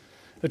it.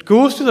 It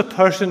goes to the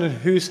person in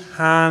whose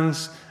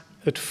hands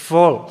it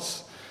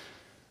falls.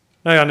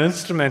 Now, an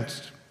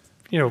instrument,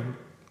 you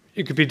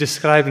it could be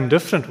described in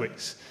different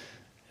ways.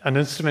 An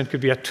instrument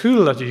could be a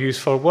tool that you use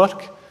for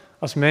work,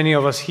 as many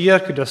of us here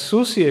could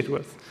associate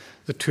with.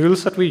 The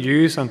tools that we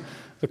use and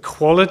the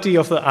quality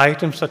of the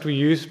items that we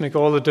use make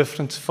all the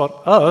difference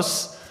for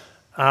us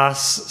as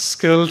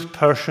skilled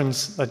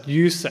persons that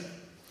use them.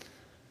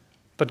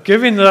 But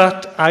giving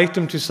that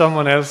item to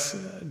someone else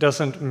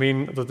doesn't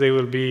mean that they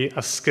will be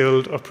as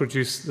skilled or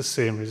produce the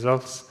same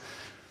results.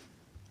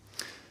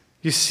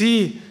 You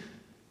see,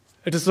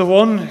 it is the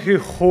one who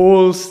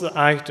holds the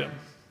item,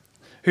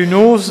 who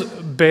knows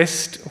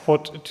best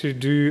what to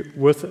do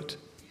with it.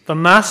 The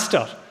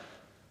master,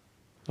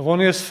 the one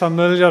who is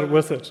familiar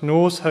with it,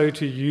 knows how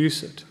to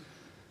use it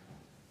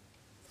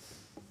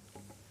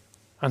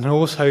and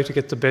knows how to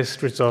get the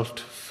best result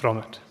from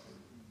it.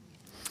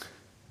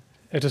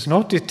 It is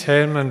not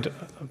determined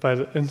by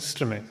the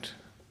instrument.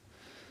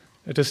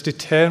 It is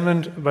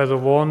determined by the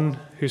one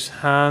whose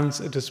hands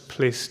it is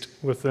placed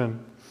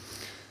within.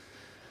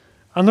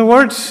 And the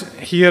word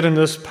here in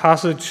this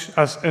passage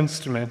as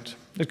instrument,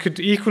 it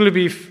could equally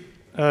be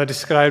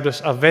described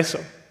as a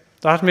vessel.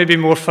 That may be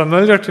more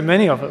familiar to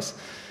many of us,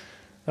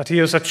 that he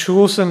is a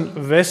chosen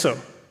vessel.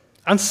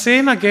 And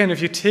same again,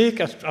 if you take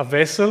a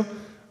vessel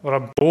or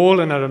a bowl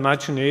in our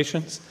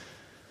imaginations,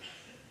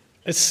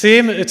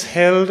 it's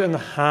held in the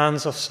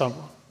hands of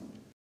someone.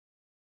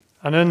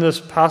 And in this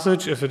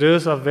passage, if it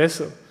is a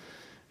vessel,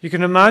 you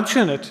can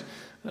imagine it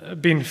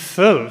being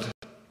filled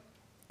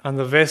and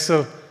the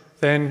vessel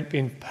then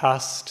being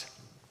passed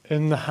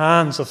in the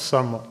hands of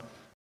someone.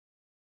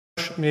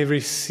 May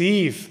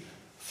receive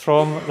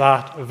from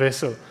that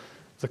vessel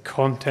the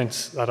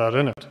contents that are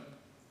in it.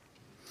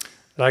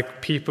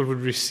 Like people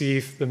would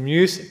receive the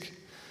music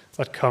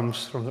that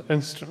comes from the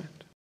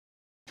instrument.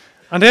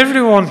 And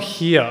everyone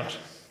here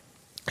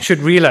should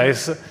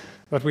realize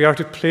that we are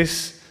to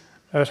place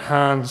our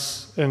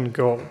hands in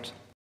God.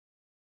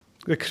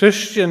 The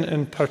Christian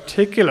in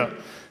particular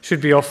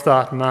should be of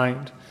that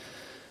mind.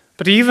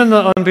 But even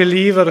the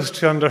unbeliever is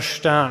to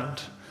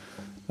understand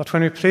that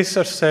when we place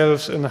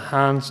ourselves in the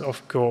hands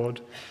of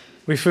God,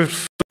 we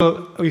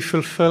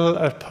fulfill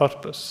our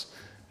purpose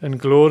in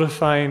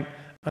glorifying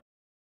and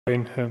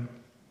honoring Him.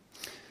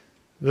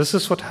 This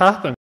is what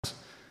happens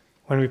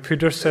when we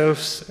put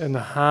ourselves in the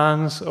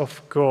hands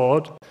of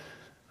God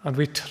and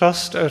we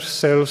trust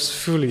ourselves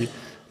fully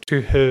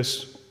to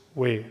His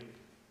way.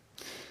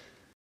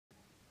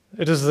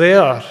 It is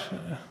there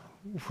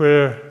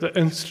where the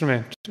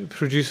instrument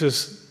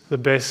produces the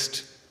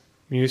best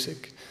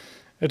music.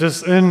 It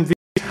is in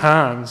these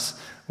hands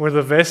where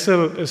the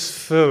vessel is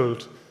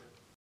filled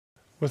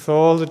with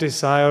all the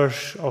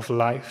desires of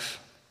life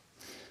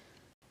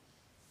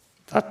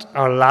that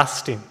are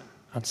lasting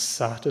and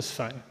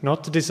satisfying,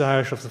 not the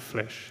desires of the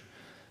flesh,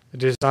 the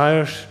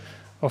desires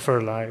of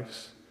our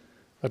lives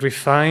that we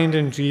find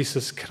in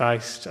Jesus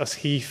Christ as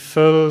He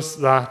fills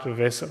that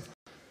vessel.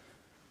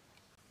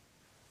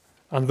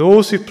 And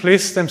those who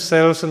place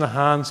themselves in the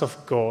hands of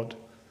God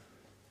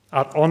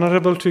are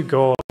honourable to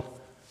God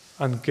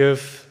and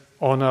give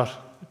honour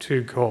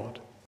to God.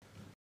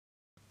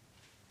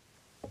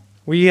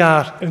 We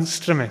are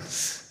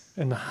instruments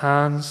in the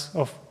hands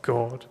of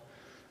God.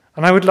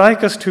 And I would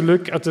like us to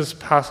look at this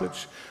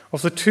passage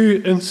of the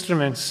two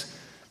instruments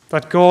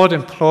that God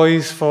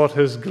employs for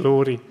His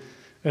glory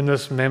in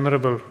this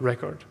memorable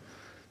record.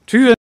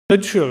 Two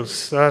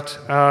individuals that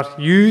are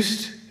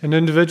used in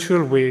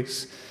individual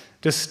ways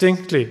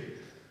distinctly.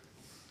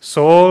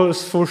 Saul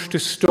is forced to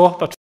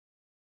stop at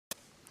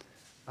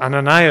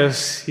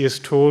Ananias, he is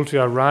told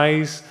to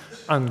arise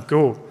and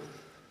go.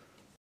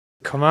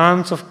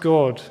 Commands of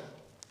God.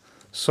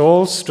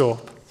 Saul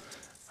stop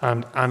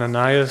and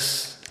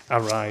Ananias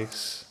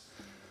arise.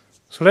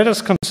 So let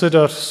us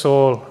consider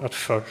Saul at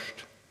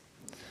first.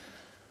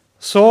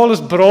 Saul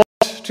is brought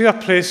to a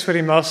place where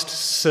he must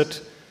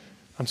sit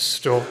and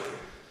stop.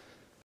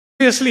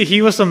 Previously,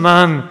 he was the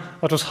man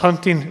that was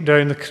hunting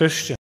down the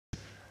Christians.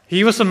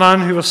 He was the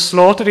man who was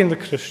slaughtering the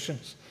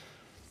Christians.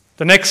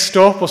 The next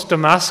stop was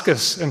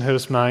Damascus in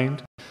his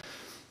mind.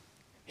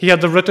 He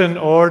had the written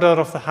order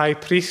of the high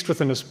priest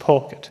within his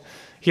pocket.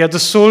 He had the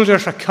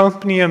soldiers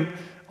accompany him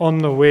on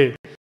the way.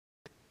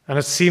 And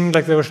it seemed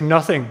like there was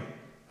nothing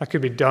that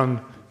could be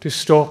done to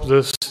stop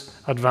this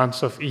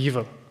advance of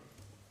evil.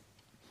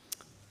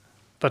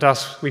 But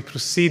as we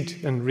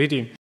proceed in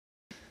reading,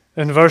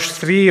 in verse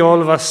 3,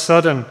 all of a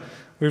sudden,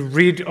 we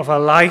read of a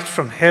light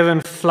from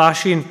heaven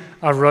flashing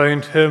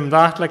around him,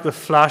 that like the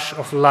flash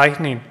of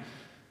lightning.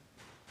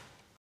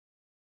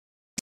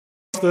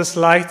 This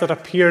light that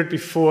appeared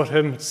before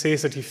him, it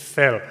says that he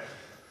fell.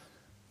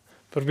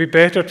 But it would be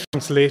better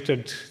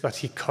translated that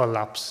he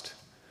collapsed.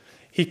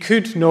 He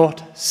could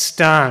not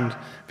stand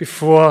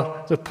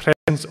before the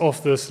presence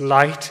of this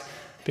light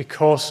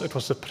because it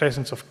was the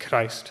presence of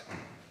Christ.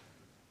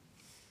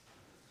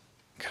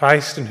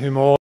 Christ in whom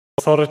all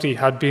authority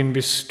had been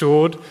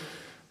bestowed.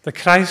 The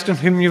Christ in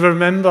whom you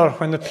remember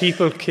when the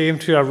people came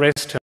to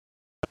arrest him,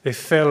 they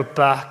fell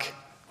back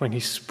when he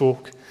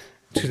spoke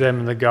to them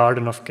in the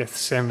Garden of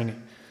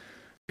Gethsemane.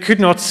 They could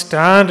not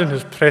stand in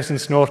his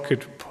presence, nor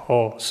could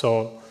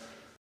Saul.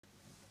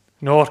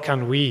 nor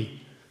can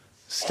we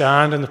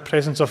stand in the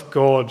presence of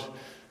God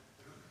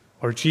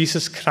or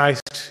Jesus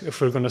Christ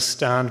if we're going to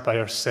stand by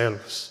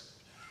ourselves.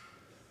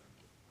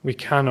 We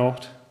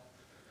cannot.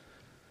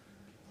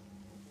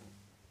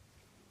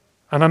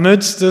 And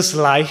amidst this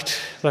light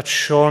that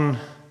shone,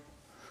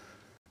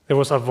 there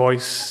was a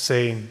voice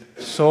saying,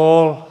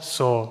 "Saul,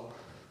 Saul,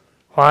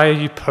 why are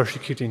you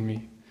persecuting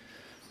me?"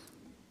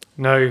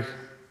 Now,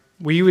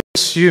 we would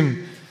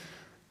assume,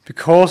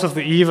 because of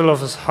the evil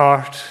of his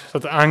heart,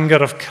 that the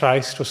anger of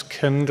Christ was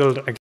kindled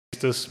against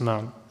this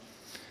man.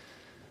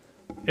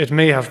 It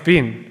may have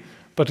been,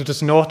 but it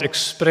is not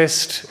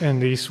expressed in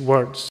these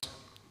words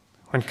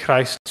when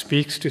Christ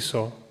speaks to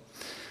Saul.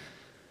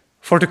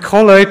 For to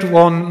call out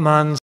one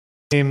man's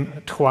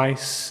name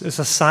twice is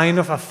a sign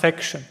of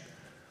affection,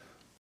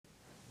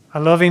 a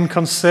loving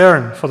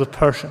concern for the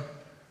person.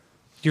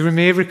 You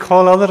may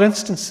recall other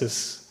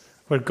instances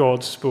where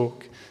God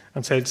spoke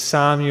and said,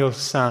 "Samuel,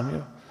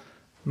 Samuel,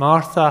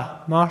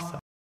 Martha, Martha,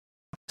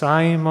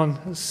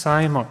 Simon,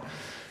 Simon."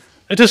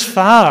 It is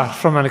far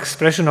from an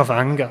expression of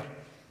anger.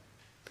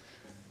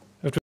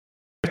 It was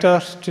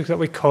better that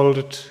we called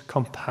it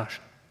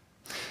compassion.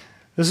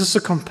 This is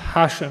the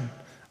compassion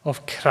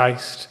of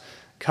Christ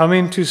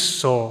coming to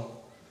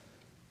Saul,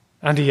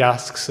 and he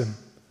asks him,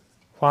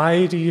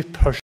 "Why do you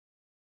persecute?"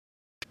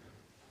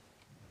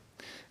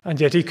 And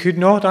yet he could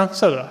not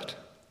answer that.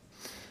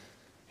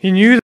 He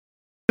knew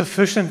the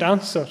sufficient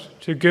answer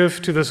to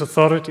give to this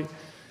authority.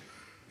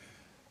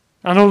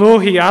 And although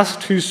he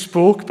asked who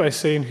spoke by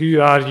saying, "Who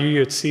are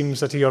you?" it seems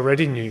that he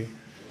already knew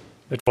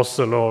it was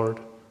the Lord.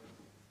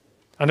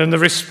 And in the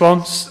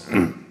response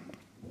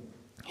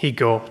he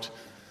got,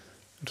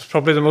 it was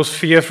probably the most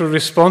fearful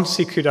response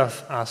he could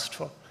have asked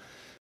for.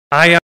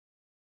 "I am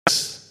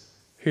Jesus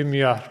whom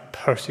you are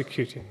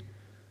persecuting."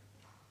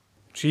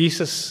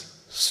 Jesus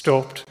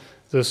stopped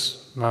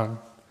this man.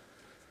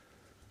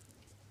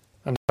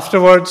 And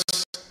afterwards,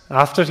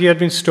 after he had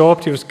been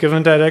stopped, he was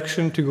given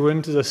direction to go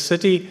into the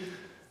city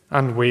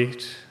and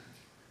wait.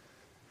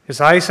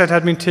 His eyesight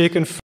had been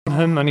taken from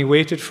him, and he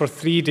waited for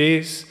 3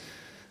 days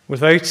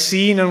without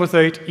seeing and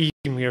without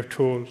eating, we are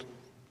told.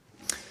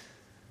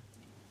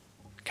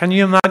 Can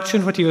you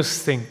imagine what he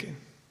was thinking?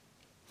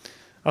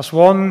 As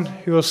one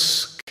who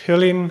was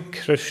killing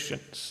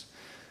Christians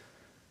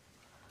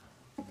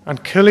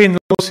and killing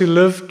those who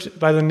lived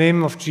by the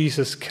name of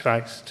Jesus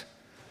Christ,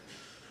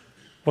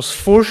 was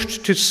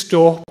forced to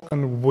stop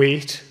and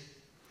wait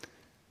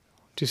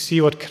to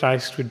see what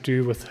Christ would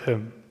do with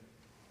him.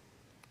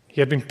 He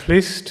had been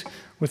placed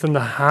within the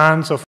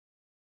hands of,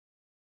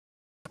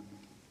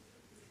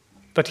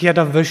 but he had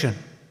a vision.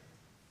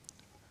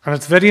 And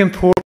it's very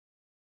important,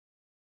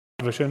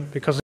 vision,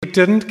 because if he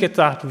didn't get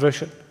that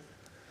vision,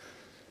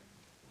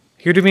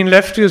 he would have been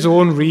left to his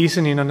own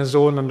reasoning and his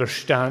own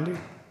understanding.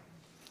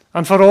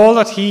 And for all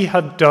that he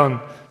had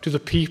done to the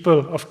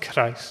people of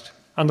Christ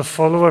and the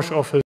followers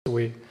of his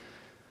way,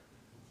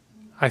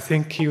 I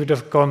think he would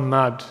have gone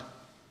mad.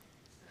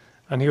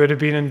 And he would have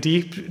been in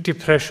deep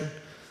depression,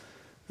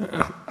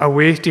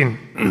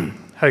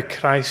 awaiting how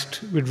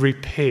Christ would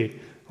repay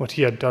what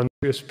he had done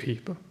to his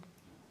people.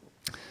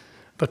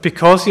 But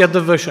because he had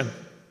the vision,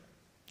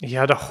 he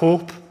had a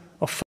hope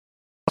of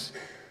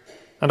forgiveness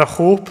and a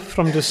hope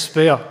from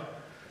despair.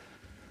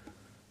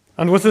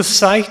 And with his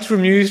sight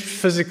removed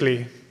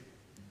physically,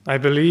 I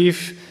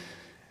believe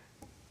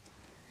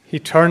he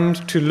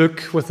turned to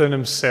look within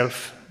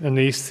himself in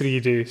these 3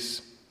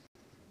 days.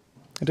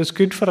 It is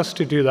good for us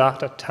to do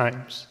that at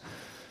times,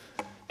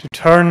 to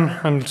turn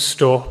and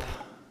stop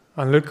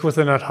and look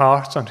within our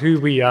hearts and who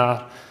we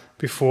are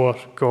before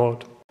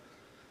God.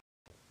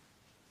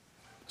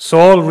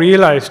 Saul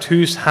realized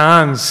whose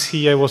hands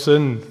he was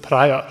in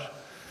prior.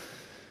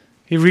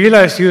 He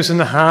realized he was in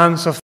the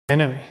hands of the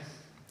enemy,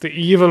 the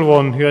evil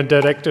one who had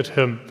directed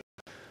him.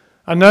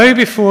 And now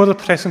before the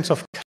presence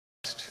of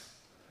Christ,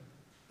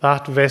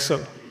 that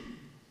vessel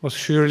was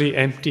surely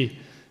empty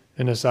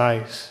in his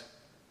eyes.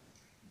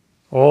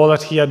 All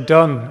that he had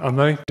done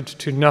amounted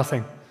to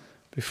nothing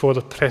before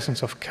the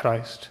presence of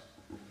Christ.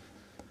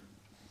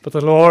 But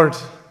the Lord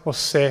was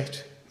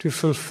set to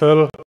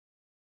fulfill,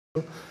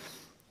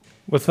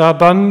 with the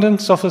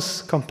abundance of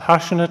his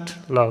compassionate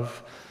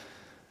love,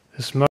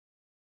 his mercy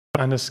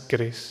and his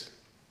grace.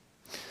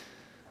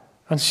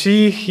 And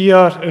see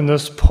here in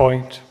this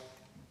point,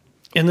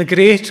 in the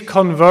great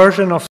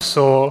conversion of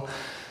Saul,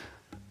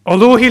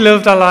 although he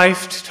lived a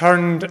life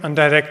turned and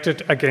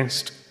directed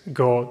against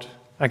God,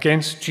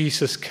 against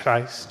Jesus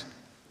Christ,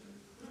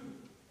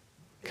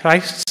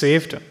 Christ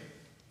saved him.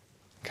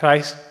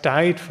 Christ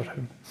died for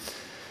him.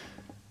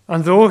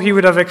 And though he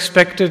would have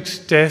expected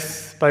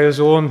death by his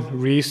own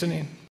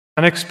reasoning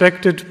and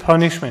expected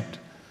punishment,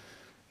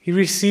 he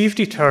received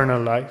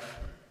eternal life.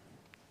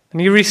 And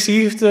he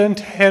received the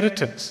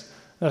inheritance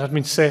that had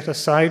been set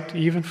aside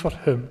even for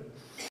him.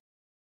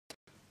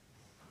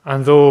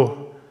 And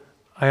though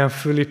I am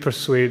fully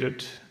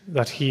persuaded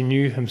that he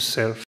knew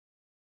himself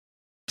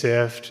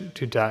deserved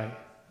to die,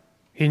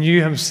 he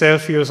knew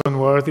himself he was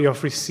unworthy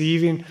of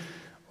receiving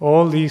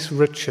all these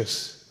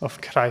riches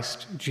of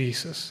Christ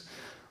Jesus,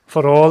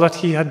 for all that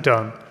he had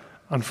done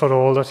and for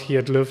all that he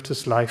had lived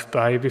his life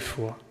by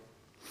before.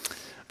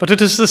 But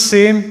it is the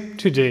same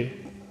today.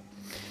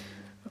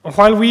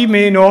 While we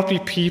may not be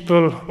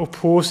people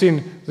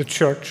opposing the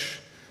church,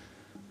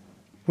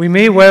 we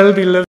may well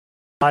be living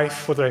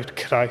life without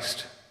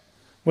Christ,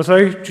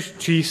 without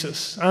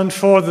Jesus, and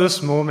for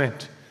this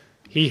moment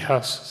he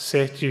has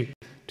set you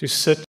to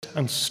sit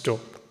and stop,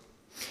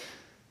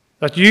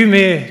 that you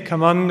may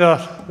come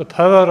under the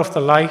power of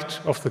the light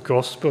of the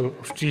gospel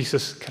of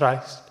Jesus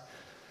Christ.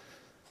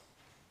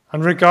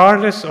 And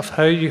regardless of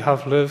how you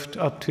have lived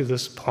up to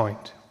this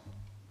point,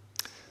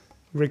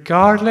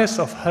 regardless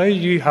of how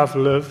you have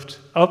lived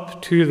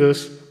up to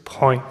this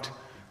point,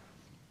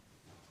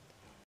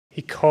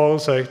 he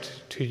calls out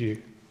to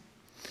you,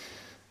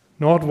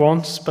 not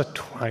once but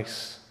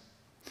twice,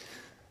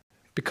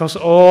 because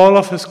all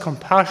of his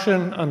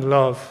compassion and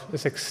love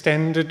is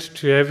extended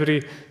to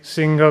every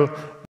single one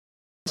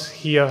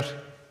here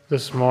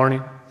this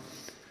morning.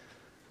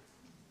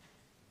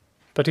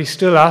 But he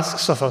still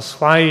asks of us,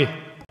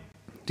 why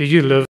do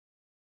you live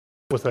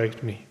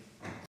without me?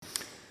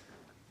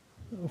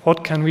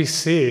 What can we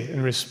say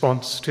in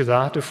response to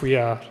that if we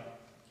are?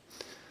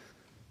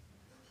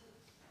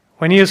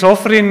 When he is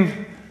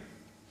offering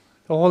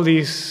all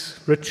these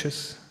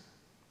riches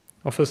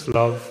of his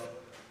love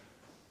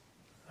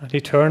and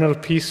eternal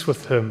peace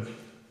with him,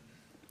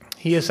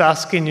 he is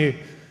asking you,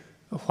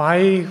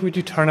 why would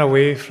you turn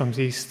away from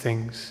these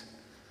things?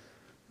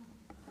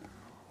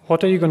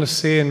 What are you going to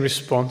say in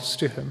response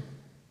to him?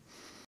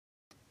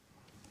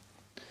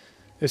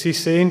 Is he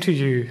saying to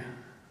you,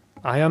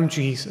 I am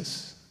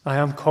Jesus, I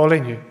am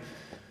calling you,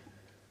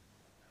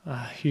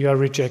 you are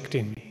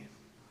rejecting me?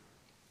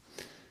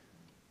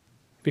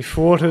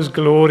 Before his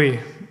glory,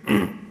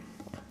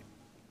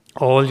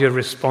 all your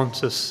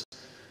responses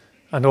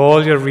and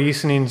all your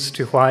reasonings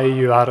to why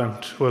you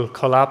aren't will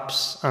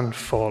collapse and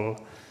fall.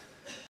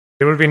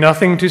 There will be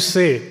nothing to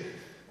say.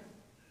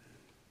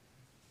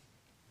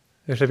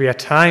 There will be a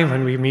time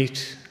when we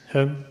meet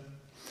him,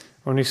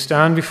 when we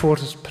stand before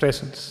his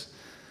presence,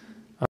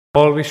 and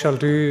all we shall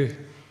do,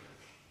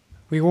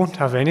 we won't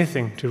have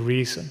anything to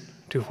reason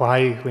to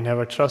why we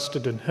never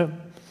trusted in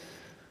him.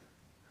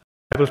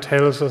 The Bible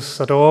tells us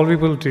that all we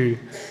will do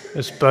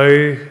is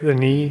bow the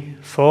knee,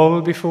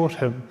 fall before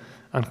him,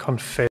 and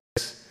confess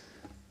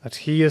that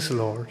he is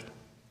Lord.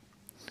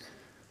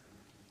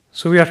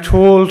 So we are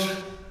told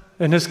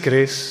in his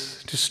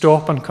grace to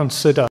stop and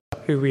consider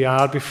who we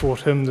are before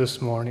him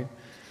this morning.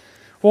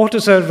 What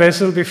is our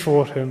vessel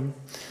before him?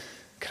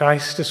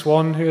 Christ is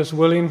one who is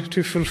willing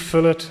to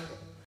fulfill it.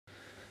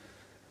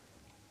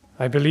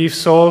 I believe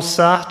Saul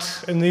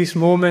sat in these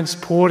moments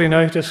pouring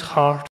out his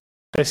heart,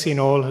 confessing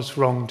all his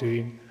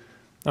wrongdoing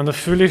and the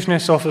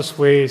foolishness of his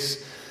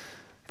ways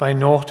by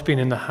not being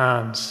in the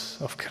hands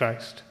of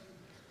Christ,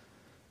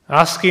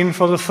 asking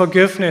for the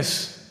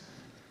forgiveness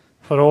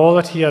for all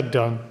that he had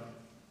done.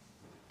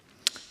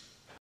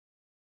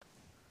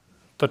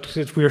 But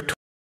we're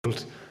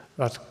told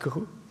that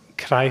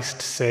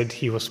Christ said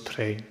he was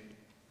praying.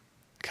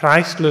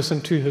 Christ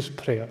listened to his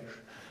prayers.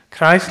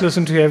 Christ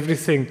listened to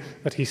everything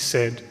that he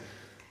said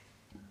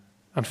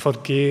and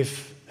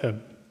forgave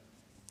him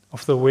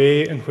of the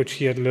way in which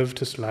he had lived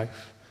his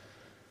life.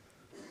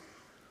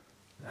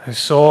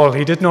 Saul,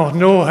 he did not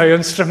know how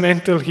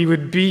instrumental he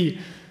would be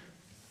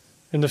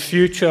in the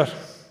future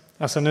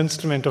as an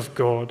instrument of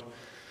God,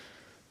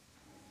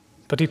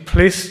 but he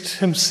placed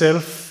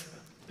himself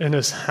in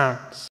his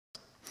hands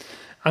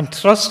and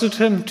trusted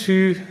him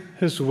to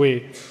his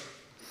way.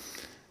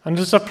 And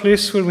it's a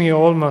place where we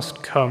all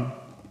must come.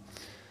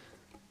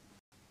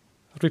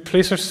 We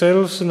place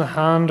ourselves in the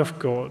hand of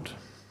God,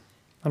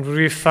 and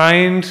we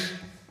find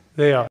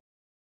there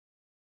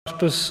the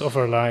purpose of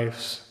our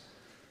lives.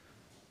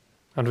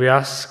 And we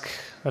ask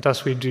that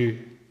as we do,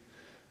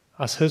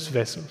 as his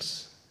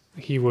vessels,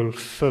 he will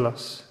fill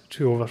us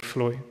to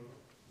overflowing.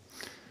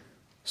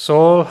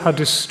 Saul had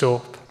to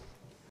stop.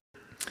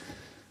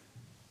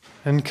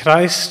 In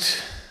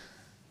Christ,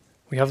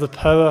 we have the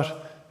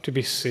power to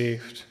be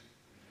saved.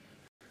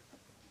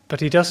 But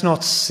he does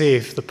not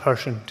save the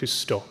person to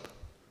stop.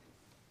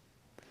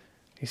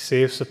 He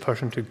saves the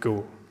person to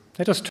go.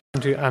 Let us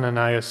turn to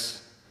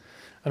Ananias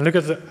and look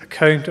at the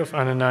account of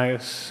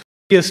Ananias.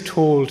 He is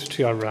told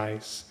to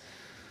arise.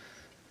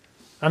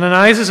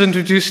 Ananias is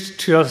introduced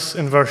to us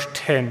in verse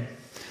 10.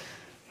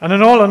 And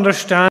in all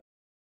understanding,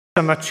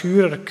 a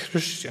mature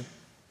Christian.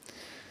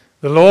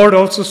 The Lord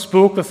also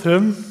spoke with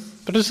him,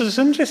 but it is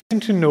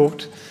interesting to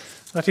note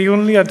that he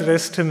only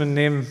addressed him in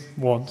name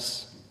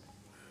once.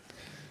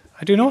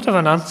 I do not have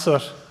an answer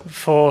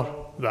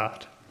for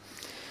that.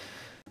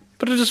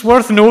 But it is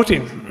worth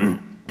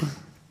noting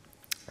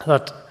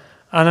that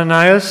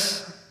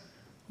Ananias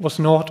was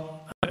not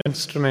an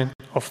instrument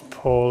of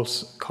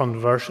Paul's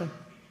conversion.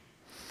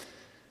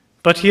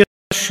 But he is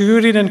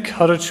assuring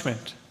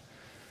encouragement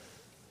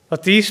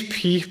that these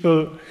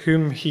people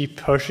whom he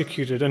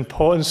persecuted,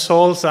 in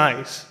Saul's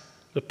eyes,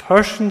 the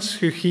persons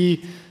who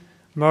he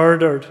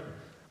murdered,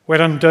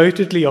 were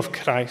undoubtedly of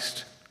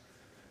Christ.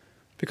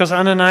 Because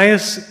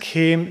Ananias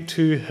came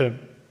to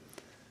him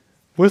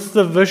with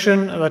the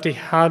vision that he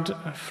had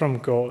from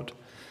God,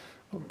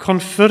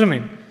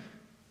 confirming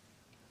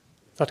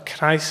that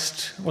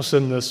Christ was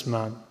in this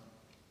man.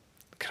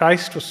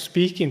 Christ was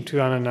speaking to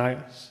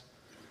Ananias.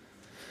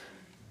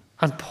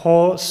 And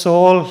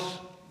Saul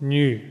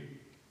knew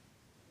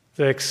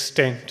the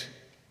extent,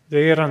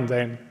 there and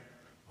then,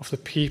 of the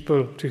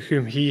people to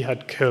whom he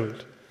had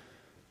killed,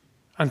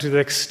 and to the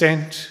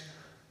extent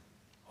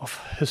of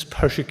his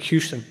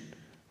persecution,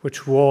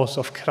 which was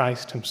of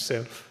Christ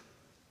himself,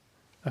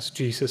 as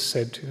Jesus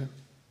said to him.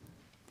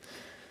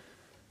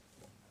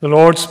 The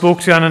Lord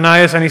spoke to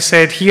Ananias and he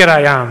said, "Here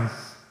I am."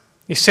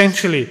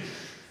 Essentially,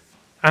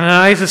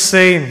 Ananias is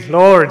saying,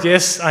 "Lord,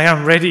 yes, I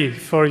am ready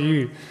for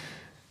you,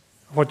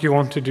 what you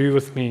want to do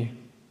with me."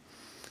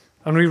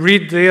 And we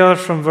read there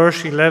from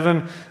verse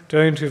 11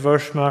 down to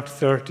verse mark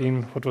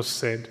 13 what was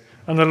said.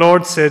 And the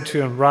Lord said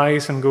to him,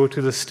 "Rise and go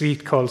to the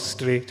street called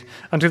Straight,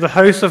 and to the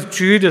house of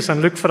Judas,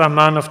 and look for a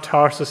man of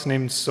Tarsus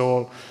named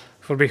Saul,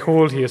 for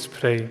behold, he is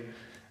praying.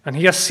 And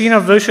he has seen a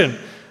vision,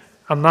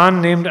 a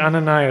man named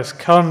Ananias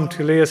come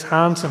to lay his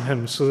hands on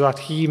him so that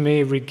he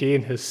may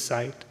regain his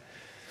sight."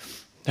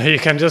 Now you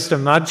can just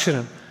imagine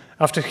him.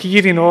 After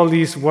hearing all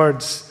these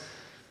words,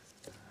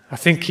 I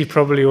think he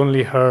probably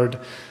only heard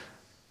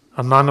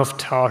a man of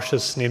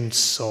Tarsus named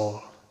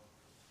Saul,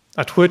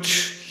 at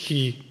which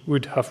he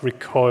would have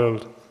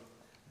recoiled.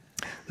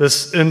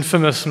 This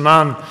infamous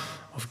man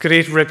of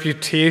great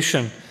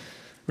reputation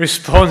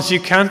responds, "You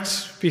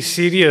can't be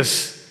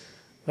serious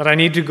that I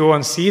need to go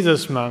and see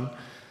this man.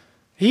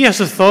 He has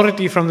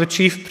authority from the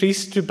chief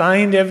priest to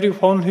bind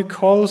everyone who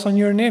calls on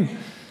your name.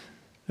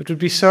 It would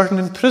be certain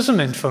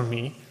imprisonment for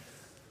me,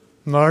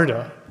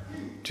 murder,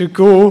 to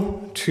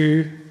go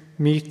to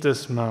meet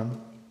this man."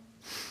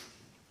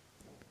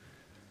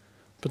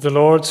 But the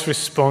Lord's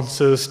response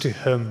is to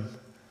him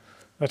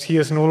that he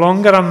is no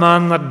longer a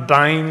man that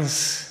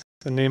binds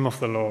the name of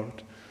the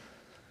Lord.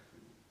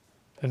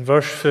 In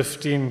verse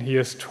 15, he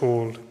is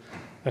told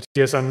that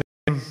he is a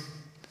name,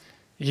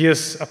 he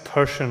is a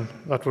person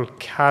that will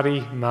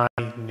carry my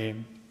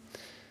name.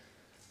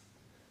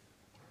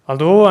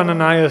 Although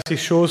Ananias, he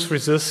shows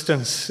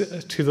resistance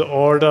to the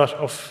order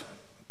of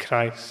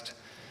Christ,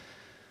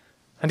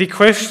 and he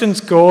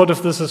questions God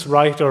if this is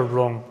right or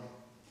wrong.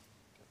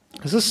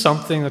 This is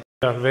something that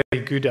we are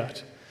very good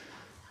at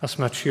as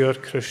mature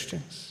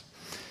Christians.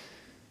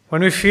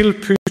 When we feel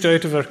pushed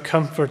out of our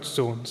comfort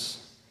zones,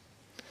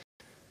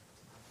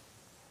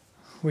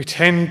 we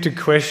tend to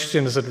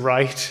question, is it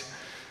right?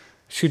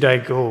 Should I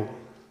go?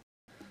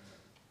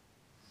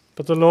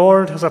 But the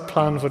Lord has a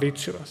plan for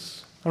each of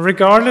us. And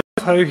regardless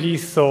of how he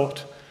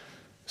thought,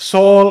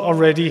 Saul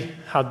already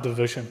had the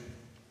vision.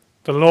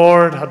 The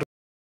Lord had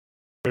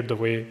prepared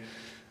the way.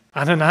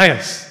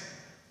 "Ananias,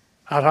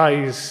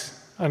 arise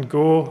and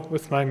go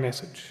with my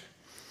message."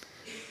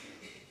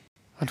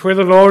 And where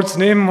the Lord's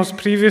name was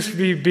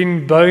previously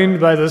been bound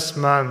by this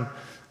man,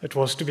 it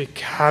was to be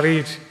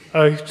carried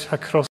out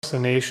across the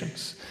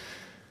nations.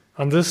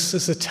 And this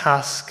is a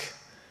task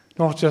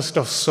not just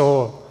of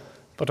Saul,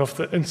 but of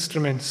the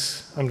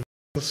instruments and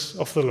vessels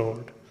of the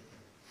Lord.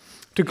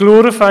 To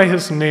glorify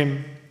his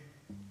name,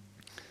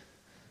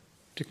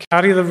 to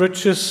carry the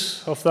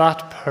riches of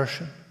that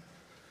person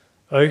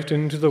out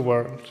into the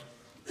world.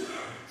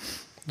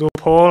 Though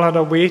Paul had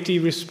a weighty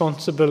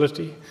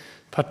responsibility,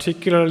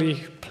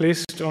 particularly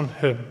placed on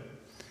him,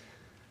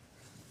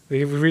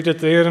 we read it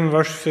there in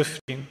verse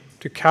 15,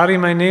 "To carry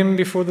my name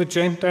before the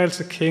Gentiles,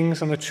 the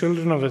kings, and the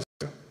children of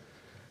Israel."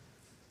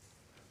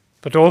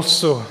 But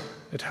also,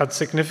 it had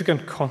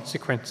significant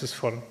consequences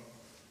for him.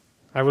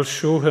 "I will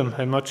show him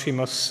how much he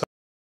must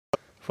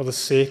suffer for the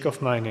sake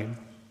of my name."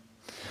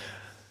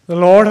 The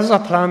Lord has a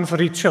plan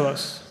for each of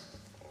us.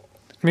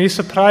 It may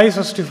surprise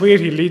us to where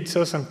he leads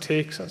us and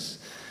takes us.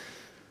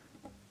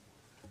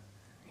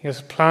 He has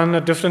a plan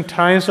at different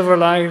times of our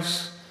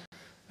lives.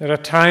 There are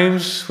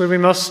times where we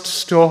must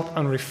stop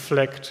and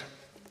reflect.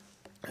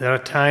 There are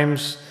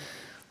times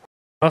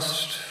we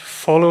must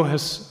follow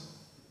his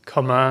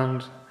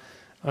command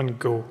and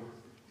go.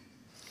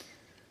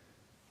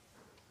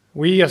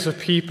 We as a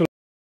people,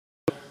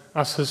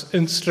 as his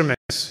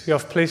instruments who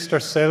have placed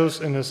ourselves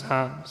in his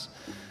hands,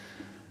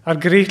 are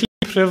greatly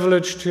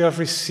privileged to have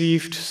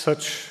received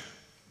such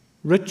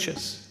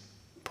riches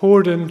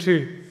poured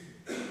into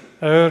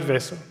our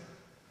vessel.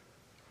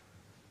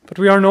 But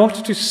we are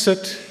not to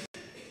sit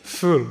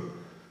full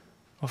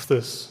of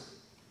this.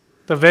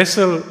 The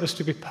vessel is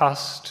to be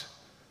passed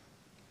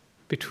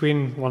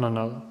between one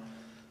another.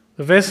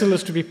 The vessel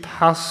is to be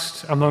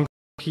passed among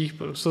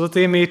people so that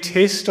they may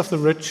taste of the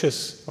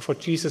riches of what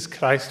Jesus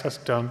Christ has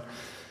done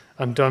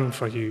and done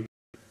for you.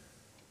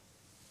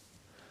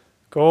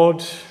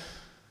 God,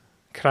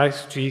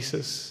 Christ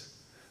Jesus,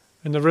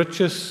 in the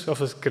riches of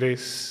his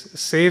grace,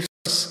 saves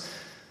us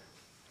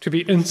to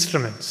be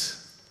instruments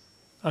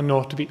and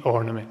not to be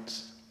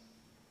ornaments.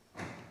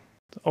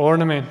 The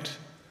ornament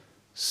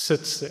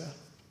sits there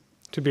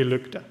to be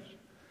looked at.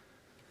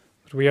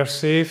 But we are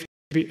saved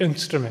to be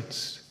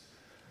instruments,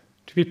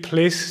 to be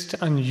placed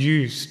and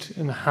used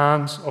in the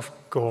hands of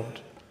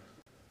God.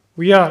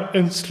 We are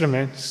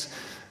instruments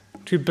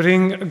to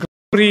bring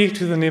glory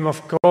to the name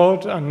of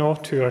God and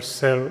not to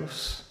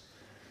ourselves.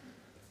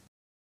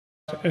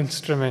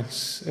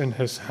 Instruments in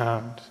his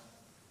hand.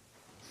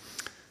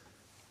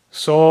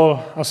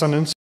 Saul, as an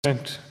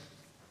instrument,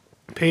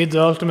 paid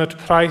the ultimate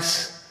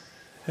price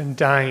in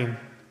dying.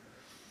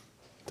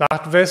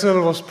 That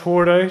vessel was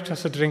poured out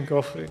as a drink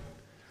offering,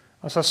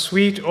 as a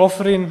sweet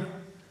offering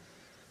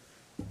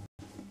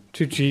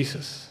to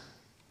Jesus.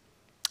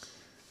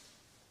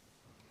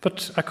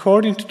 But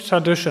according to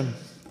tradition,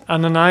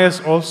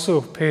 Ananias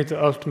also paid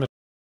the ultimate.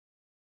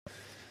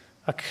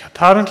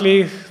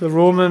 Apparently, the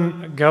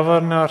Roman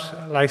governor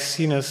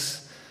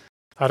Lycinus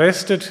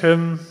arrested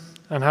him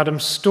and had him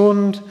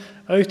stoned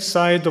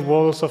outside the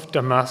walls of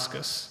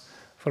Damascus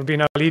for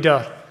being a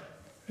leader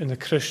in the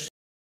Christian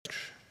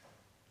church.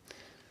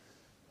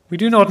 We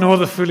do not know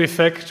the full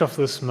effect of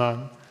this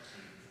man,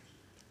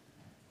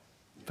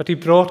 but he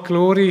brought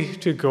glory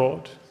to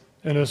God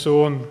in his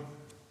own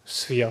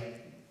sphere.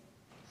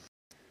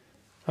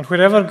 And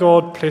wherever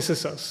God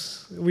places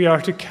us, we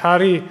are to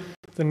carry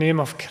the name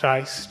of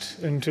Christ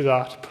into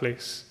that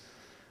place,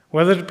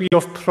 whether it be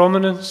of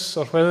prominence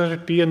or whether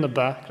it be in the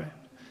background.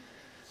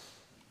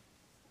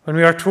 When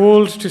we are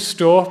told to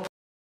stop,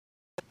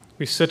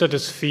 we sit at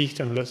his feet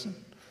and listen.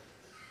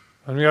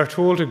 When we are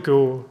told to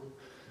go,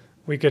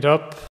 we get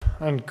up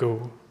and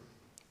go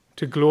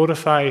to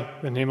glorify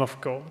the name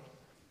of God.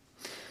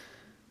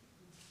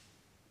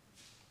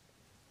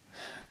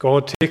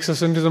 God takes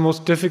us into the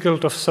most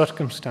difficult of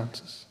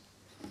circumstances.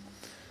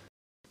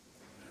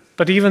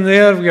 But even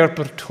there, we are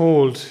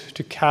told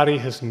to carry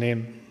his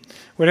name.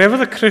 Wherever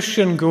the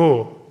Christian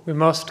go, we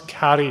must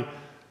carry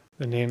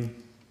the name.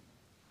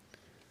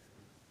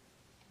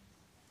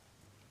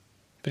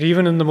 But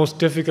even in the most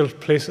difficult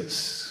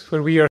places,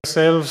 where we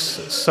ourselves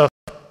suffer,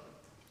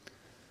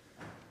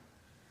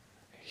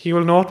 he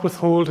will not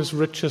withhold his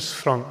riches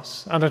from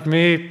us. And it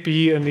may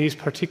be in these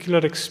particular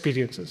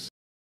experiences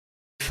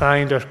we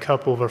find our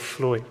cup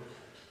overflowing.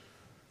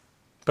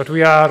 But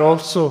we are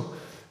also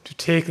to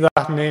take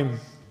that name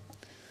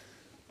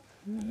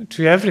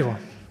to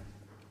everyone.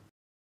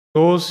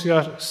 Those who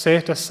are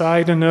set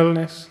aside in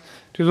illness,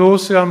 to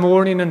those who are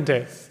mourning in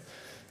death,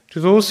 to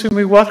those whom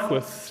we work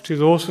with, to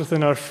those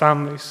within our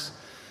families.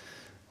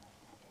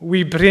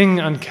 We bring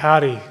and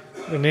carry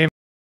the name of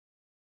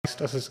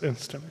Christ as his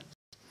instrument.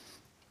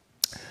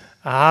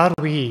 Are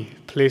we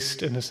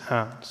placed in his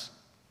hands?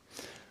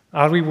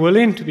 Are we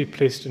willing to be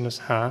placed in his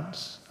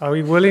hands? Are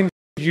we willing to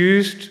be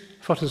used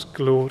for his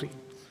glory?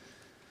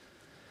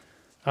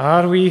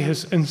 Are we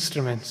his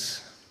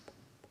instruments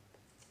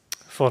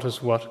for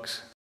his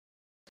works?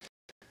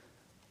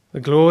 The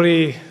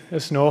glory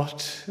is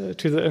not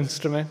to the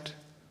instrument.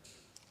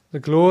 The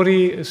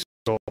glory is to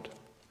God.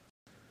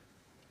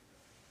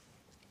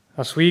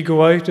 As we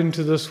go out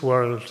into this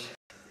world,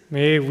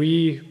 may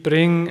we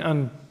bring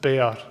and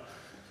bear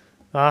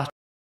that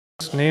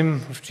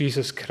name of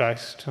Jesus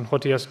Christ and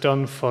what he has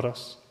done for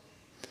us,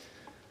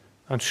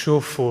 and show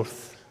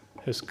forth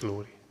his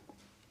glory.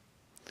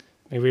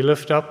 May we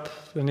lift up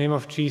the name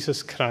of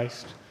Jesus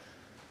Christ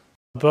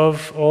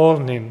above all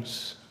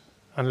names,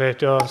 and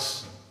let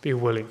us be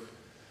willing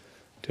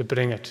to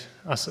bring it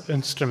as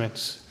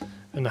instruments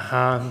in the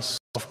hands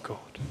of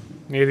God.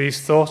 May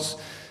these thoughts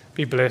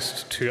be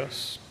blessed to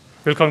us.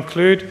 We'll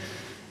conclude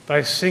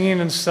by singing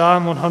in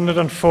Psalm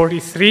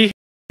 143,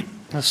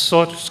 the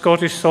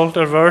Scottish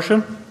Psalter version.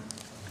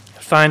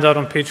 You'll find that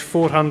on page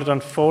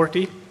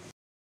 440.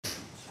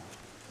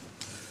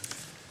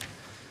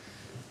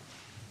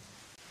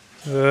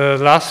 The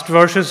last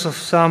verses of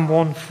Psalm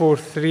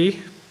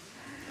 143,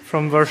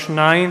 from verse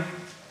 9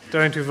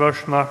 down to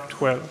verse mark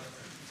 12.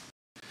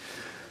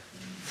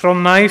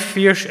 From my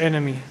fierce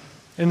enemy,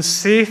 in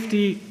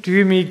safety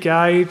do me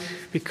guide,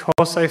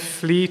 because I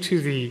flee to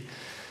thee.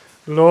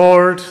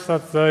 Lord,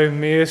 that thou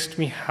mayest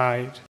me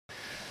hide.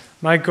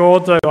 My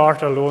God, thou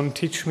art alone,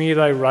 teach me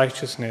thy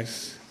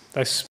righteousness.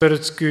 Thy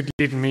Spirit's good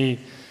lead me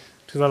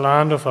to the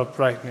land of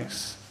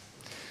uprightness.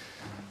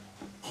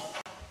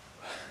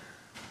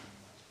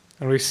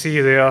 And we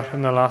see there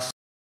in the last,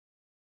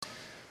 the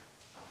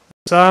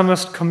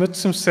psalmist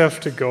commits himself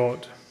to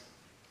God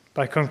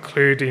by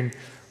concluding,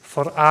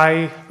 for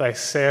I, thy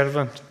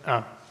servant,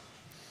 am.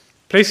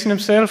 Placing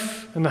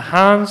himself in the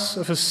hands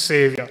of his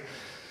Saviour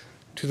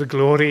to the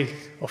glory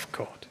of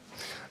God.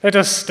 Let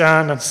us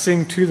stand and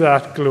sing to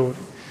that glory.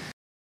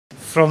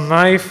 From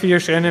my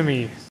fierce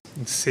enemy,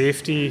 in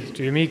safety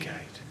do me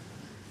guide.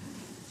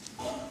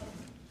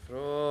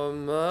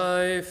 From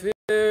my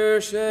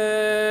fierce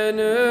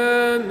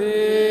enemy,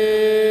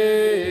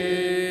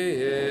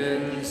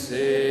 in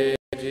safety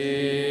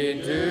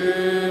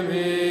do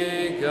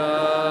me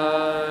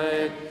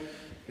guide,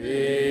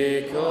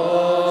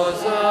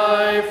 because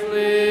I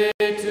flee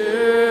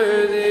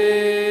to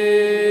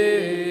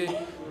thee,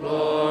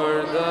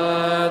 Lord,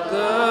 that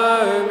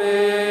thou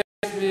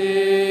mayest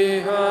me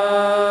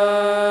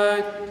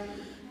hide.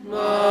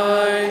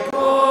 My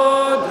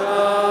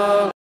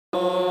God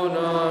alone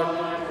art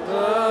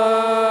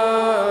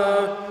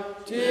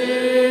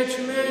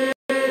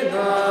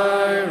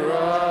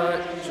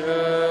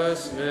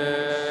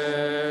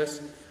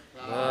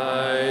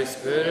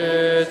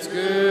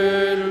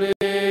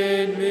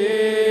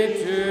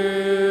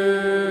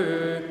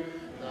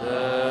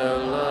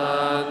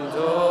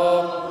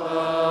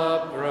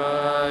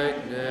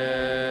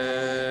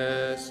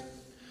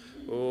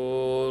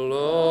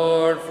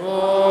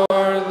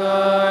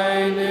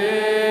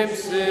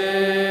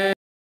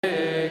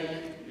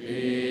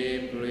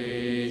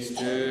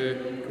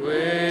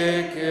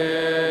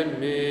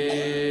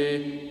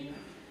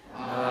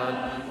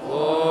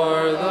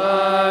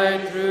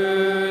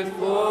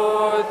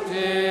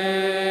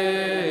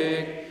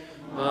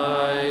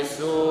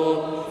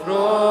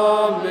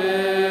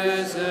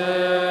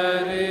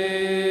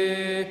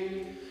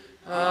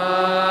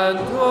and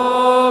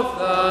of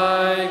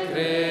thy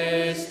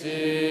grace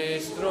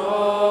destroy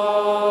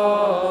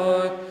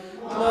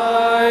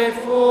my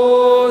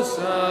foes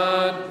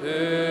and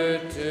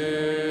put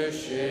to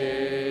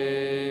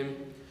shame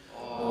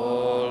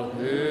all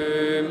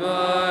whom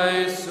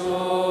my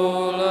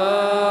soul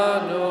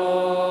annoy,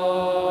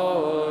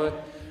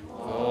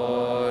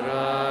 for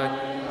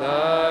I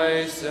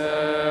thy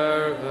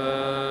servant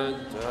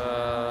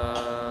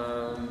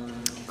am.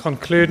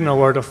 Concluding a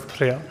word of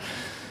prayer.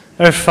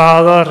 Our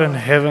Father in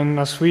heaven,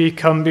 as we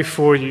come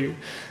before you,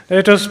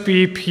 let us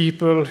be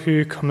people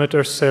who commit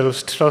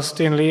ourselves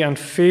trustingly and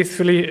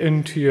faithfully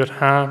into your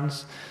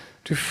hands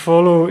to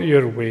follow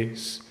your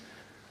ways.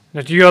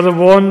 That you are the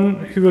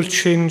one who will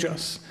change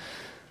us,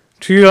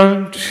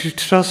 to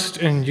trust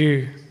in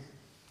you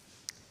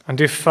and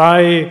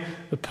defy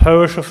the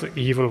powers of the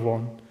evil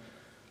one.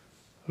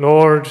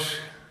 Lord,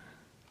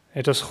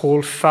 let us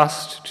hold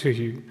fast to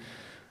you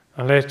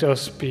and let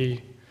us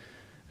be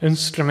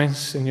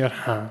instruments in your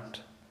hand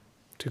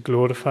to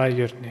glorify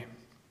your name.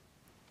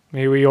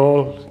 May we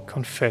all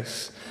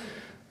confess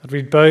that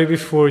we bow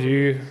before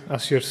you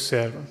as your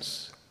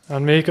servants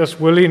and make us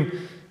willing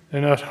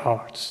in our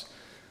hearts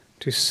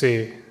to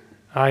say,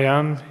 I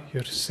am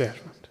your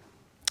servant.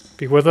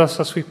 Be with us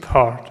as we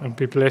part and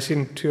be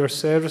blessing to our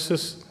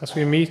services as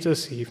we meet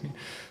this evening.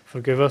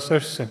 Forgive us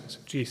our sins,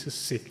 for Jesus'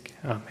 sake.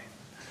 Amen.